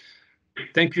time.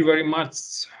 Thank you very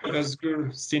much,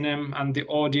 Özgür, Sinem, and the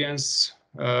audience.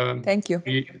 Thank you.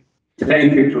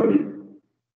 Thank you, Tony.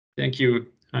 Thank you,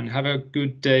 and have a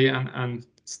good day and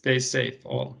stay safe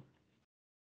all.